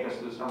to take us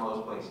to some of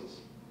those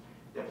places,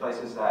 the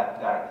places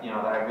that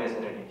I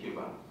visited in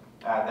Cuba,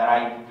 that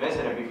I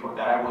visited before,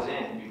 that I was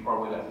in before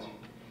we left."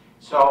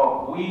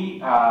 So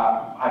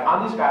I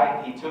found this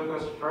guy. He took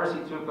us.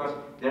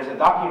 There's a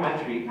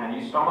documentary,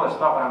 and some of the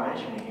stuff that I'm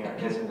mentioning here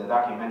is in the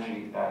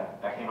documentary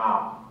that came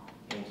out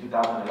in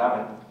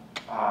 2011.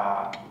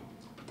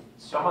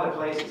 Some of the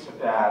places,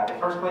 the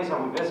first place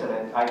that we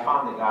visited, I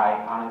found the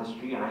guy out in the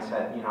street, and I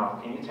said, "You know,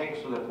 can you take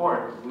us to the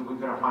port?" We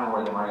couldn't find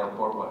where the Mariel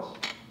port was,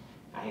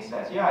 and he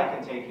says, "Yeah, I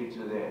can take you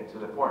to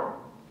the port."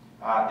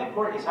 The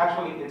port is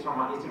actually it's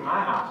in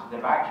my house. The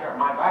backyard,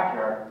 my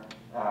backyard,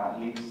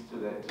 leads to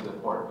the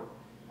port,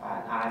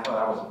 and I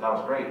thought that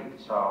was great.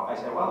 So I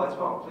said, "Well, let's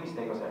go. Please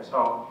take us there."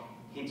 So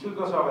he took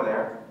us over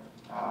there.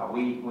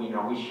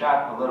 We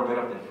shot a little bit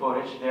of the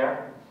footage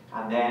there.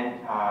 And then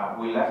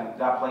we left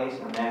that place,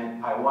 and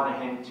then I wanted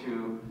him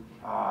to,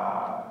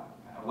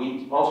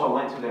 we also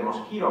went to the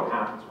mosquito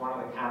camp. It's one of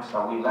the camps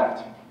that we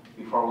left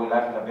before we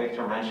left, that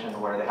Victor mentioned,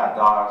 where they had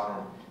dogs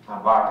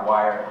and barbed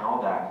wire and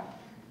all that.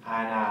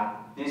 And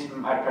this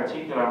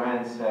particular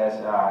man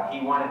says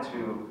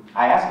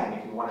I asked him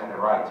if he wanted a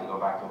ride to go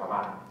back to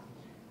Havana.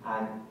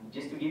 And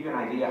just to give you an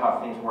idea how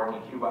things work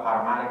in Cuba,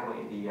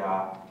 automatically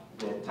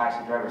the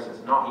taxi driver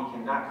says, "No, he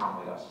cannot come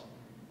with us."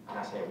 And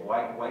I said,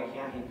 why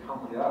can't he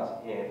come with us?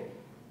 If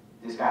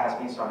this guy has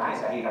been so nice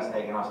that he has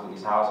taken us to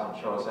his house and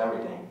showed us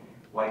everything,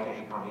 why can't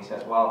he come? He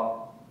says,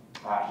 "Well,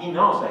 he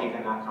knows that he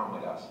cannot come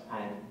with us."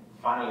 And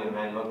finally the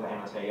man looked at him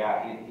and said,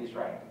 "Yeah, he's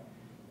right."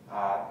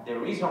 The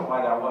reason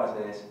why that was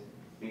is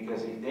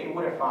because if they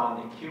would have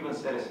found a Cuban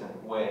citizen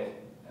with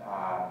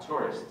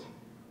tourists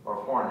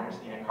or foreigners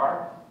in a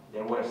car,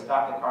 they would have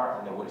stopped the car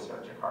and they would have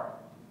searched the car.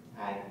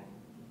 And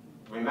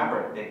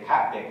remember, the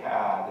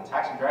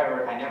taxi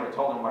driver, I never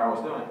told him what I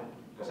was doing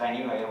because I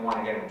knew I didn't want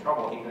to get him in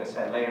trouble. He could have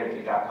said later if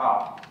he got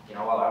caught, "You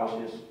know, well, I was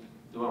just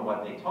doing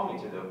what they told me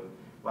to do."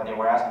 what they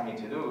were asking me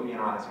to do. You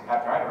know, as a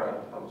cab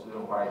driver, I was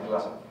doing what I do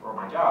for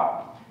my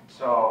job.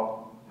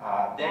 So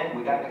then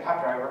we got in the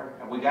cab driver,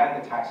 and we got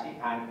in the taxi,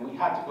 and we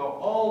had to go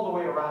all the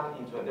way around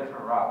into a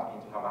different route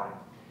into Havana.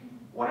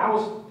 When I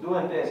was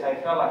doing this, I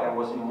felt like I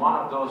was in one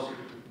of those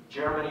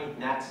Germany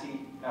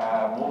Nazi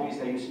movies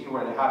that you see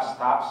where they have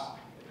stops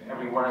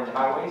everywhere in the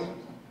highways,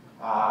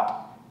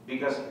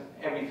 because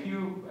every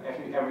few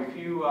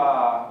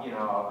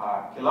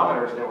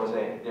kilometers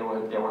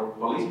there were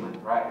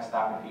policemen, right,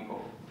 stopping people.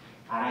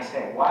 And I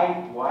said,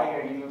 why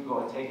are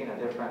you taking a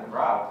different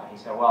route? And he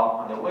said, well,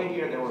 on the way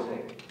here there was a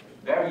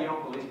very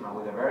young policeman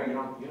with a very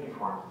young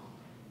uniform,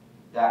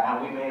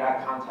 and we made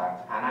eye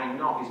contact, and I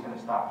know he's going to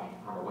stop me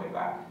on the way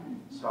back.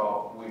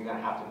 So we're going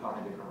to have to go on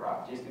a different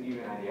route, just to give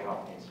you an idea how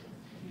things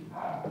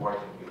work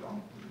in Cuba.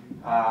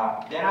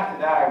 Then after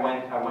that, I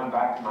went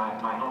back to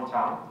my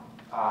hometown.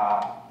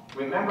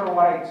 Remember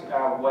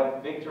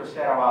what Victor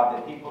said about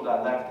the people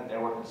that left, that they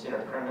were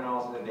considered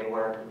criminals, that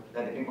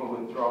the people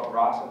would throw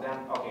rocks at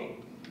them? Okay,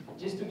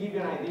 just to give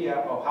you an idea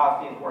of how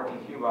things work in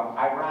Cuba,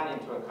 I ran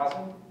into a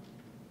cousin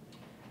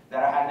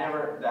that I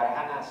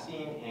had not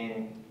seen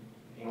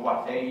in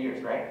what, 30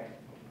 years, right?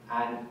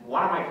 And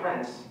one of my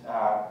friends,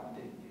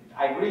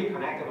 I really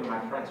connected with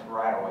my friends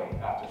right away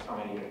after so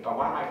many years. But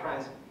one of my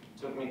friends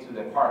took me to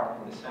the park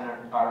in the center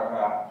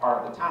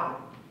part of the town,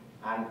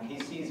 and he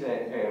sees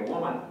a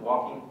woman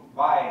walking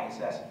by, and he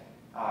says,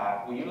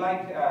 "Would you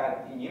like,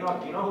 do you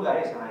know who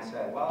that is?" And I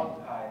said, "Well,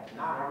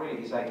 no, not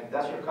really." He's like,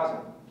 "That's your cousin."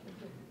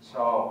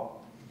 So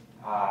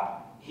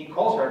he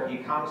calls her. She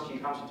comes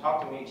to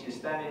talk to me. She's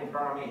standing in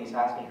front of me. He's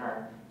asking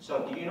her,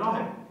 "So do you know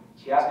him?"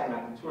 She asked him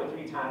 2 or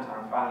 3 times, and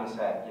I finally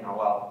said,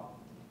 "Well,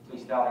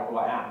 please tell her who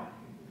I am."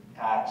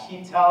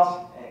 He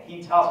tells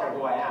her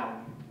who I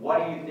am.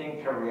 What do you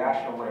think her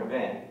reaction would have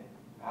been?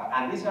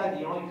 And these are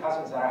the only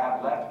cousins that I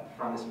have left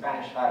from the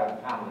Spanish side of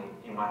the family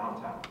in my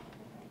hometown.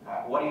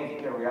 What do you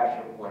think her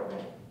reaction would have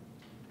been?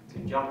 To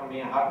jump on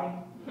me and hug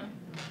me?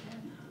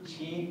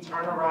 She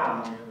turned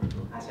around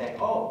and said,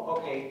 "Oh,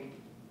 okay,"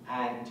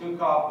 and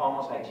took off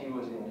almost like she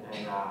was in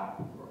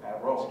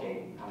roller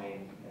skating. I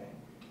mean,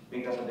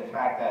 because of the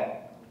fact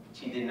that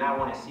she did not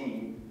want to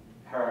see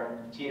her,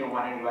 she didn't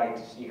want anybody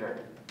to see her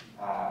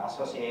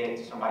associated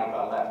to somebody who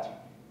had left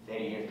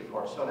 30 years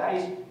before. So that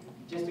is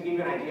just to give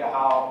you an idea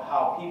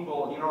how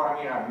people, you know what I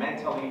mean, are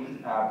mentally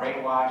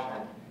brainwashed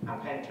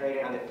and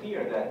penetrated, and the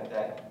fear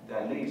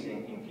that lives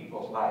in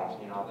people's lives.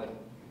 You know,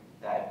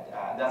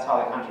 that's how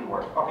the country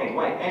works. Okay,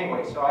 wait.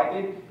 Anyway, so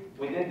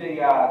we did the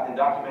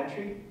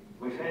documentary.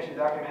 We finished the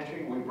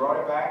documentary. We brought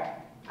it back.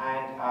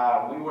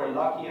 And we were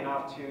lucky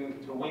enough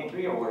to win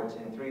 3 awards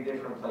in 3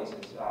 different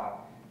places.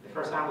 The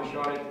first time we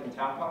showed it in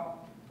Tampa,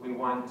 we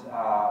won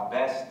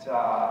Best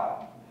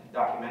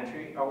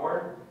Documentary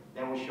Award.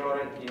 Then we showed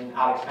it in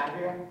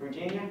Alexandria,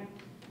 Virginia.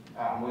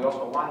 We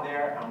also won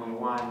there, and we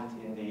won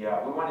in the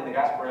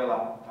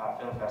Gasparilla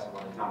Film Festival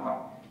in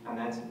Tampa. And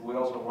then we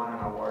also won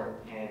an award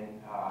in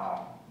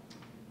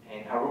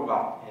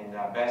Aruba in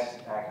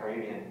Best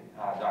Caribbean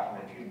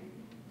Documentary,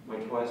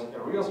 which was a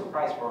real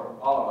surprise for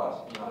all of us,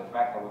 the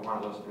fact that we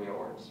won those 3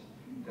 awards,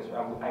 because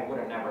I would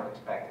have never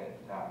expected,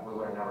 we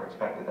would have never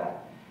expected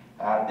that.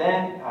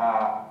 Then,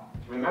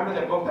 remember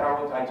the book that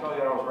I told you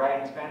that I was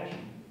writing in Spanish?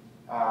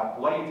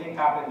 What do you think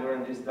happened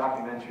during this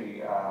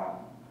documentary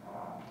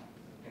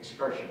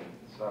excursion,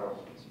 so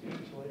to speak?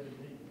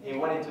 It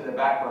went into the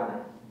back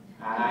burner,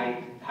 and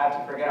I had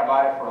to forget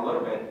about it for a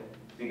little bit,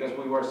 because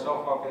we were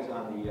so focused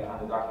on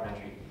the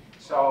documentary.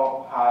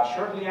 So,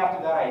 shortly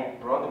after that, I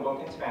wrote the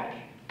book in Spanish.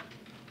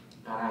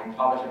 And I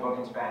published a book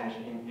in Spanish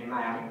in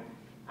Miami.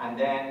 And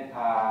then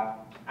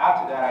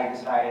after that, I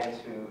decided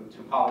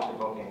to publish a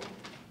book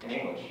in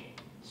English.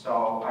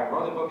 So I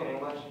wrote the book in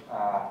English.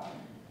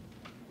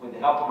 With the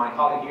help of my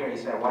colleague here, he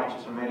said, "Why don't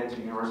you submit it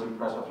to University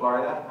Press of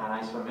Florida?" And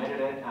I submitted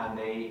it, and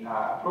they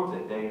approved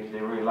it. They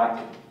really liked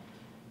it.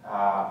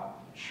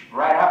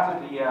 Right after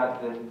the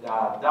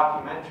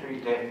documentary,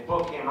 the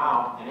book came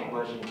out in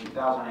English in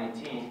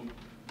 2018.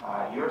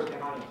 Yours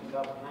came out in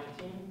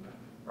 2019?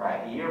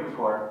 Right, a year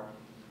before.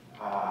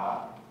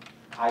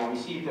 I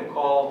received a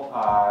call,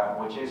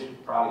 which is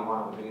probably one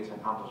of the biggest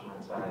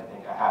accomplishments that I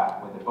think I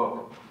have with the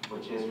book,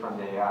 which is from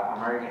the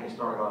American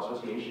Historical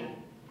Association.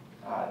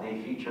 They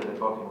featured the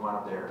book in one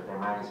of their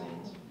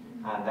magazines,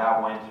 and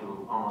that went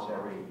to almost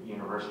every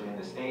university in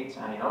the States,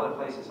 and in other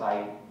places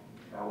I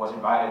was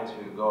invited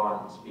to go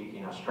and speak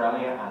in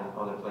Australia and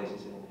other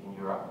places in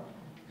Europe.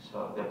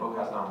 So the book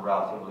has done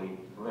relatively,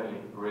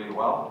 really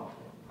well.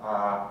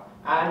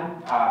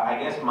 I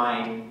guess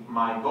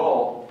my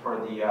goal for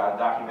the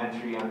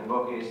documentary and the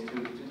book is to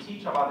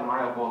teach about the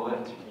Mariel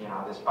Boatlift.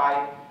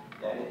 Despite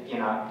that,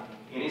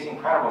 it is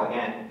incredible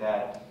again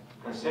that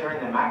considering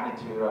the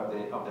magnitude of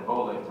the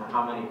boatlift and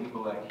how many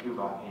people left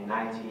Cuba in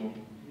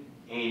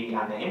 1980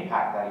 and the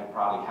impact that it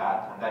probably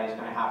had, and that it's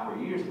going to have for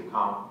years to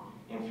come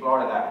in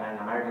Florida and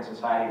in American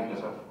society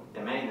because of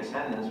the many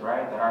descendants,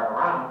 right, that are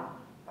around.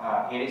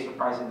 It is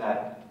surprising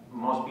that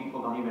most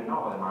people don't even know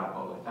about the Mariel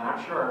Boatlift, and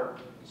I'm sure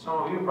some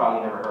of you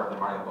probably never heard of the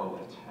Mariel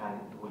Boatlift, and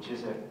which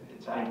is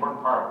it's an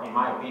important part, in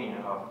my opinion,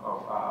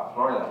 of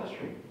Florida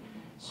history.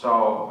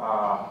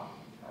 So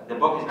the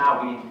book is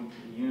now being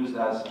used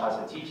as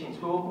a teaching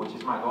tool, which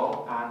is my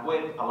goal, and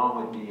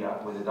along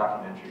with the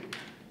documentary.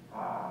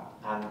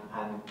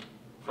 And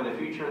for the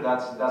future,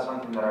 that's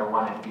something that I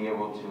want to be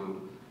able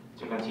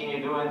to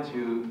continue doing,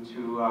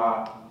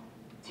 to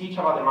teach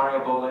about the Mariel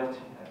Boatlift,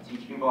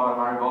 teach people about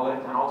Mariel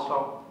Boatlift, and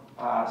also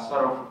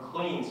sort of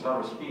clean,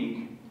 so to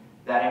speak,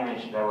 that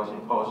image that was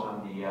imposed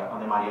on the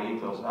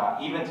Marielitos.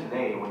 Even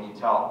today, when you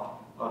tell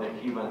other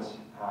Cubans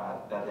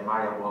that the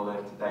Mariel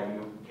Boatlift, that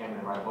you came in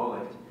the Mariel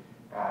Boatlift,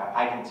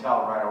 I can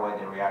tell right away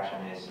the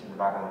reaction is in the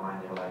back of their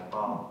mind. They're like,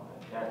 well,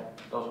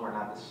 those were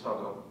not the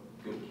so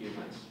good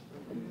Cubans,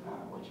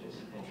 which is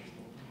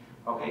interesting.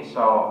 Okay,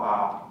 so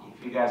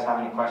if you guys have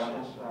any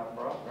questions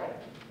for us, right?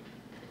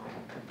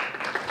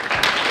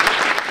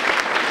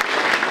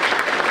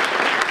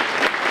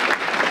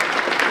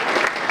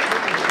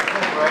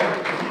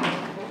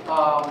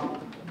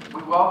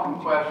 We welcome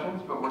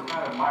questions, but we're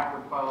kind of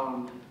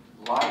microphone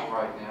light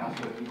right now.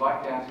 So if you'd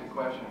like to ask a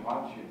question, why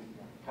don't you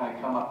kind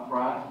of come up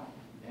front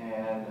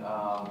and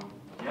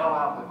yell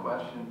out the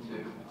question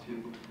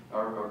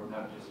or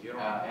no, just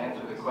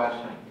answer the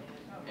question.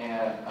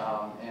 And I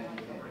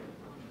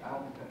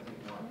don't think that's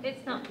even working.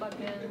 It's not plugged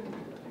in. I think it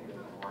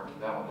doesn't work.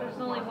 That one There's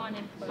doesn't only work. one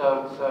input.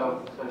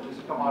 So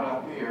just come on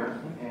up here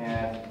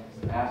and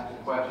ask a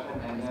question,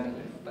 and then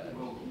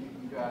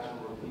you guys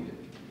will repeat it.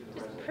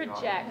 Just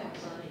project.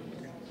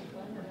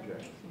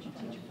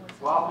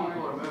 While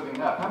people are moving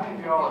up, how many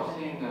of y'all have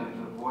seen the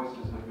Voices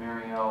of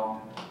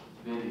Mariel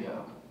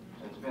video?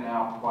 It's been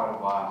out quite a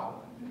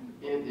while.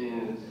 It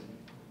is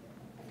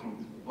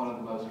one of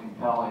the most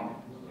compelling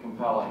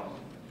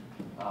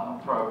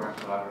programs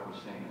that I've ever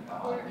seen.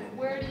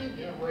 Where do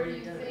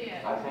you see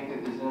it? I think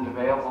it isn't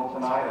available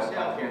tonight.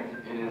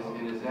 It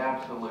is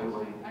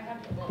absolutely I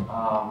have to look.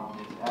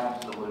 it's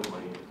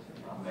absolutely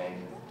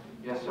amazing.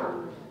 Yes,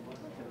 sir.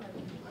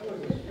 I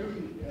was a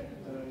student at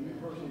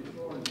University of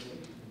Florida in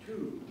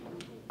 '62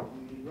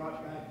 when they brought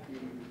back the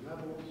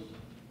rebels.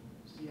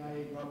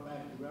 CIA brought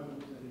back the rebels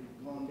that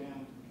had gone down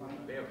to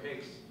fight. Bay of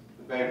Pigs.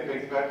 The Bay of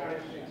Pigs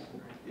veterans?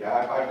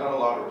 Yeah, I've done a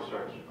lot of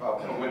research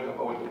with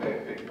the Bay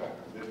of Pigs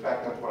veterans. In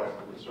fact, that's what I've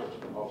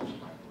researched the most in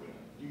my career.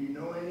 Do you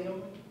know any of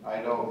them?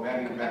 I know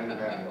many of them.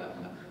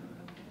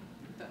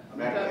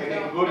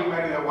 Including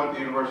many that went to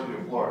the University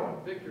of Florida.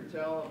 Victor,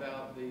 tell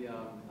about the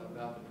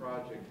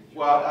project.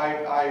 Well,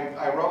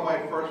 I wrote my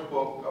first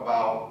book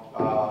about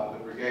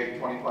the Brigade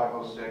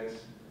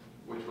 2506,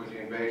 which was the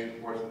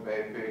invasion force of the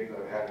Bay of Pigs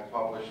that I had it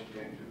published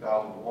in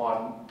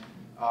 2001.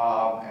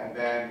 And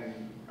then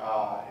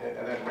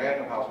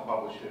Random House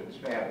published it in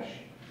Spanish.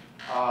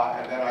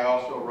 And then I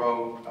also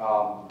wrote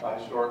a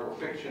historical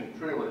fiction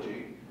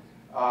trilogy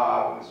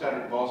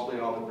centered mostly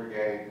on the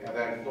brigade. And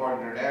then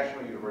Florida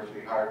International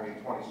University hired me in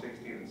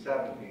 2016 and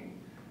 17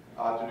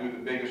 to do the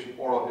biggest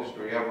oral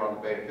history ever on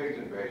the Bay of Pigs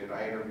invasion.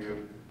 I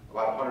interviewed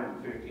about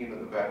 115 of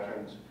the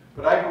veterans.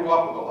 But I grew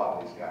up with a lot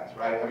of these guys,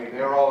 right? I mean,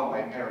 they're all in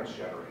my parents'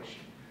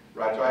 generation,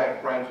 right? So I have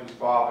friends whose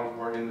fathers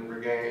were in the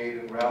brigade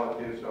and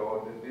relatives,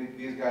 so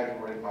these guys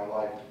were in my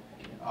life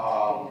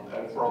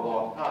for a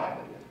long time.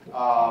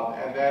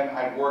 And then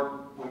I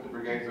worked with the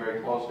brigade very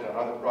closely on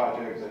other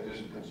projects. I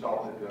just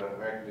consulted the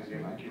American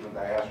Museum of Cuban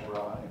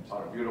Diaspora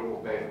on a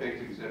beautiful Bay of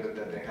Pigs exhibit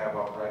that they have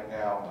up right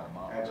now.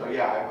 And so,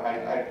 yeah,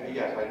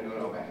 yes, I do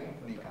know many.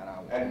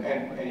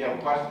 And you have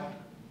a question?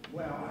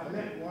 Well, I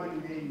met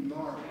one named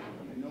Mark.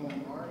 You know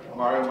Mark?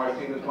 Mario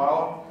Martinez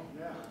Malo?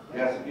 Yeah.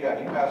 Yes, yeah,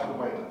 he passed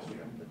away last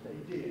year.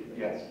 He did.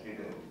 Yes, he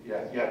did.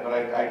 Yes, but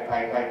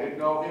I did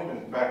know him.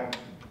 In fact,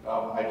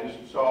 I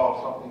just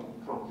saw something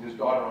from his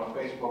daughter on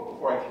Facebook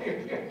before I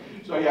came here.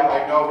 So yeah,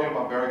 I know him.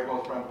 I'm very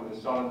close friends with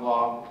his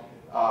son-in-law.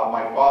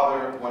 My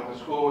father went to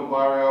school with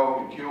Mario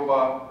in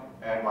Cuba,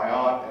 and my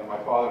aunt and my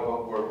father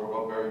were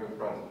both very good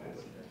friends of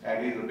his.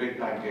 And he's a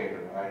big-time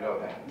gator. I know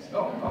that.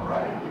 So, all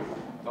right.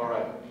 All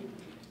right.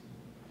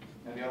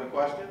 Any other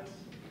questions?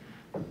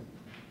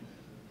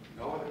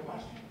 No other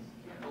questions?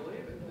 I believe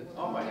it.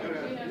 Oh my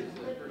goodness.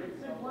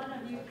 Could one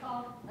of you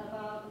talk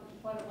about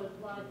what it was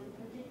like,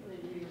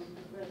 particularly you,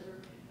 Professor,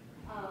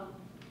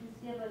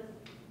 just give us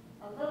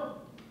a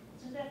little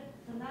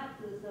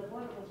synopsis of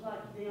what it was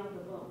like to be on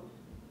the boat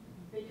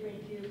between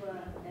Cuba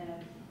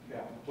and...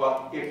 Yeah.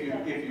 Well,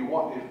 if you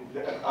want,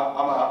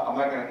 I'm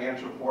not going to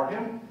answer for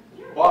him,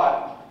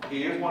 but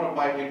he is one of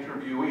my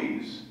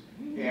interviewees,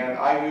 and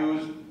I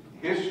used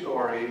his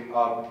story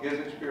of his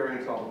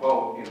experience on the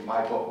boat in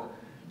my book.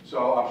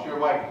 So I'm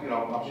sure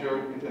I'm sure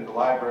it's in the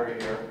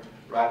library here,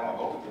 right? I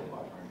hope it's in the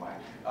library,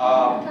 Mike.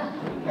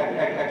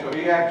 And so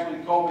he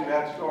actually told me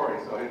that story.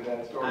 So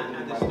that story.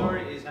 And the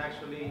story is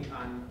actually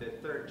on the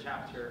 3rd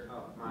chapter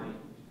of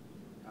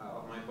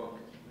my book.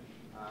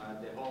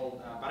 The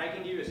whole, but I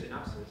can give you a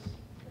synopsis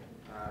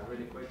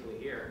really quickly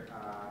here.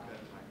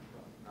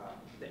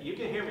 You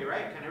can hear me,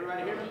 right? Can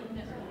everybody hear me?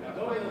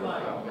 Go in the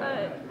mic.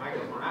 Good.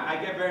 Microphone.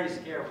 I get very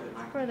scared with the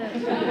microphone.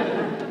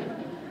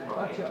 For the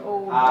Bunch of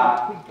old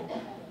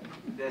people.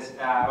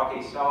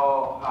 Okay,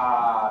 so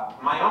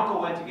my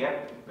uncle went to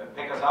get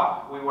pick us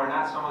up. We were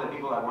not some of the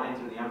people that went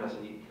into the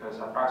embassy, because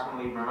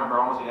approximately, remember,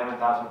 almost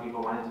 11,000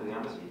 people went into the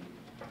embassy.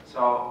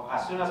 So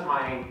as soon as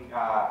my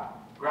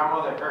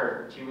grandmother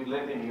heard, she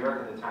lived in New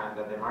York at the time,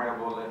 that the Mariel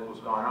Boatlift was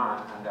going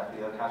on, and that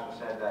Fidel Castro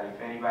said that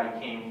if anybody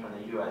came from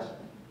the U.S.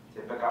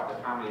 to pick up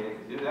the family, they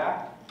could do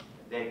that.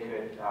 They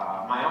could,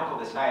 my uncle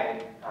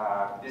decided,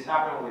 this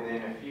happened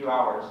within a few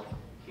hours.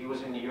 He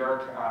was in New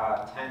York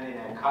attending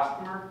a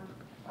customer.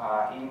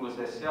 He was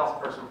a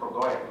salesperson for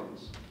Goya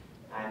Foods.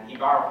 And he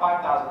borrowed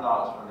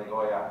 $5,000 from the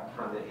Goya,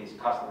 from his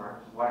customer.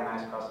 What a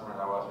nice customer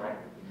that was, right?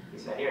 He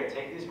said, here,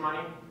 take this money.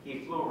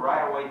 He flew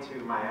right away to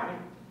Miami.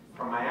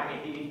 From Miami,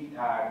 he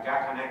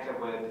got connected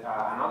with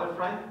another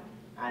friend,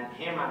 and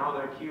him and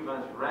other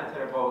Cubans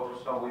rented a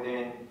boat. So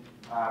within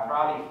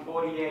probably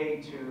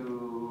 48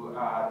 to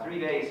 3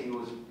 days, he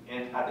was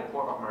at the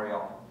port of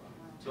Mariel.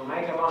 To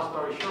make a long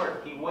story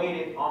short, he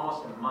waited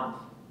almost a month,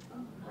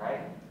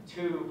 right,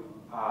 to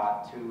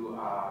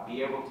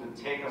be able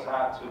to take us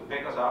out, to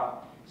pick us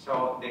up.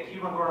 So the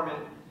Cuban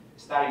government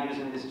started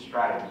using this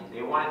strategy.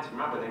 They wanted to,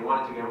 remember, they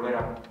wanted to get rid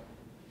of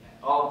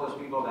all of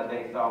those people that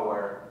they thought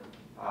were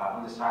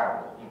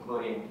undesirable,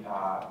 including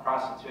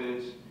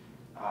prostitutes,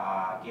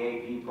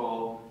 gay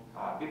people,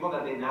 people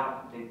that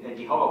the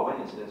Jehovah's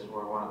Witnesses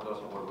were one of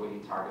those that were really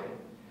targeted.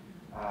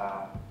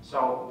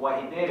 So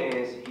what he did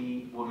is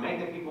he would make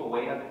the people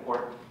wait at the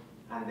port,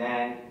 and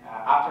then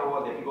after a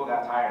while the people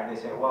got tired and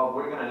they said, well,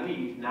 we're going to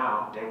leave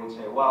now. They would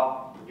say,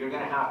 well, you're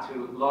going to have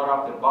to load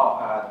up the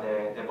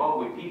boat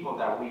with people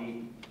that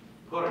we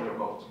put on your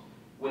boat,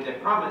 with the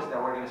promise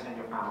that we're going to send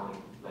your family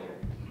later.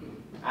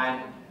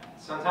 And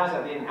sometimes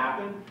that didn't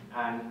happen,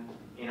 and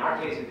in our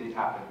case it did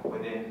happen.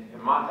 Within a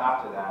month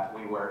after that,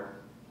 we were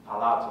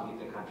allowed to leave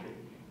the country.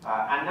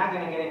 I'm not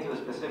going to get into the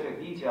specific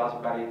details,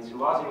 but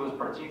to us it was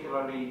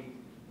particularly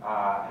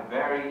a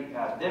very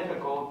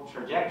difficult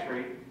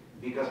trajectory,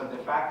 because of the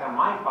fact that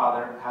my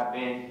father had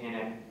been in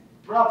a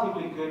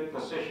relatively good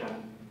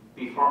position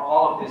before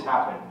all of this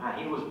happened,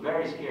 and he was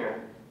very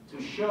scared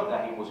to show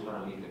that he was going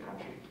to leave the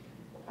country.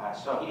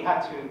 So he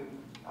had to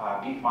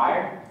be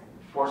fired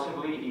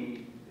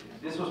forcibly.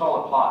 This was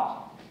all a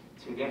plot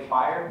to get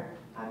fired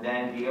and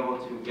then be able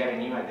to get a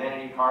new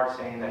identity card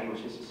saying that he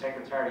was just a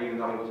secretary, even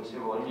though he was a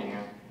civil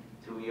engineer,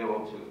 to be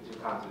able to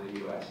come to the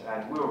U.S.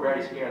 And we were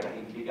very scared that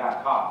if he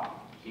got caught,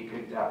 he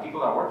could,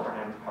 people that worked for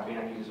him have been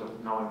accused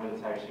of knowing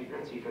military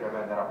secrets. He could have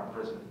ended up in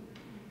prison.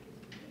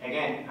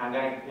 Again,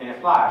 in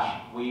a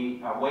flash,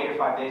 we waited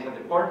 5 days at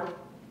the port.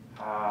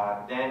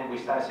 Then we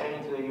started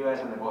sailing to the U.S.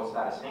 and the boat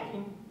started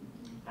sinking.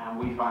 And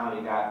we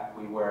finally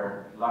we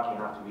were lucky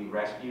enough to be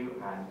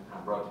rescued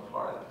and brought to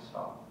Florida.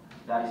 So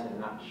that is in a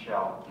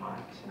nutshell my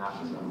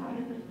synopsis of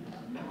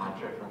my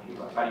trip from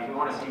Cuba. But if you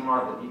want to see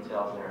more of the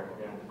details, they're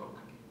in the book.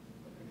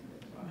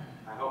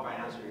 I hope I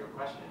answered your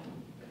question.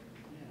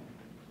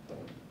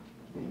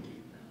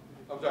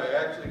 I'm sorry,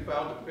 I actually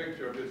found a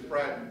picture of his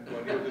friend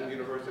when he was at the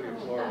University of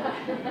Florida.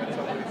 And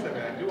somebody said,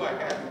 man, I knew I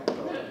had him. So.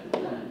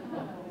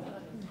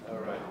 All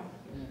right.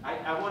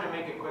 I want to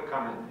make a quick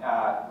comment,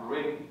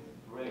 really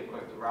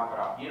quick to wrap it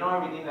up. You know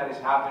everything that is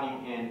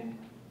happening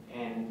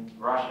in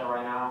Russia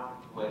right now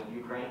with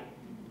Ukraine?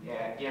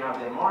 Yeah, you know,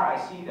 the more I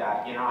see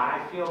that, you know,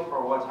 and I feel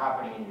for what's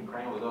happening in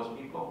Ukraine with those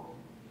people,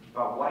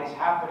 but what is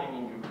happening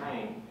in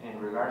Ukraine in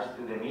regards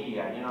to the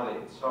media, you know,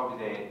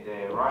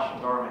 the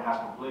Russian government has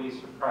completely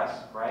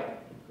suppressed, right,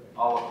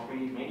 all of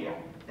free media.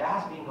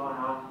 That has been going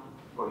on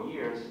for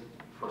years,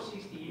 for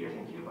 60 years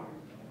in Cuba.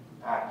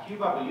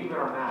 Cuba, believe it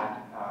or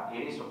not,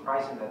 it is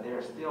surprising that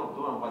they're still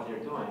doing what they're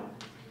doing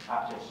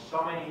after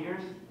so many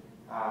years.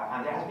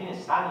 And there has been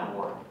a silent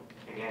war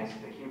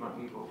against the Cuban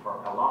people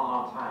for a long,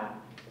 long time.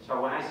 So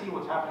when I see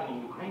what's happening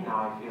in Ukraine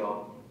now, I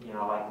feel, you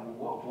know, like,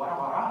 what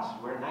about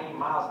us? We're 90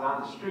 miles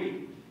down the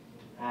street.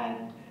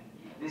 And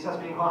this has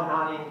been going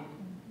on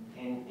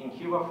in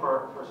Cuba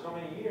for so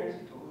many years.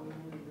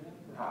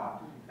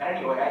 But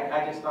anyway,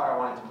 I just thought I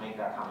wanted to make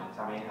that comment.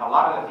 I mean, a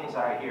lot of the things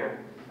that I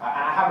hear,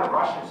 and I have a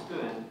Russian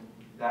student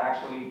that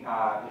actually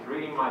is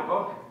reading my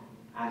book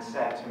and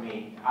said to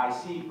me, I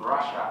see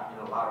Russia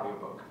in a lot of your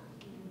book.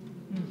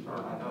 So I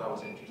thought that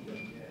was interesting.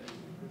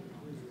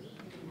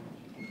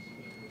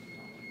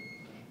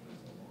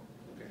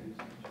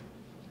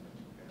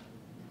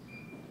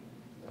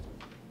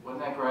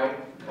 Wasn't that great?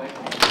 Thank you.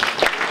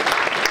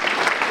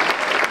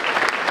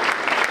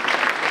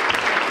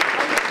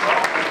 Well,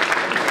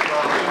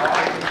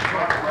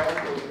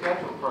 we're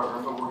scheduled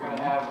program, but we're going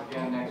to have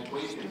again next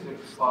week at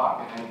 6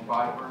 o'clock at Annie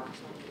Pfeiffer,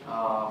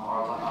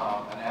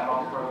 an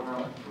add-on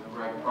program with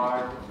Greg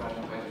Pryor,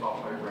 professional baseball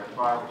player Greg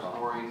Pryor,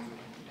 stories,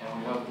 and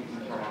we hope you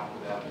can turn out for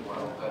that as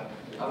well. But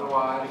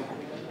otherwise,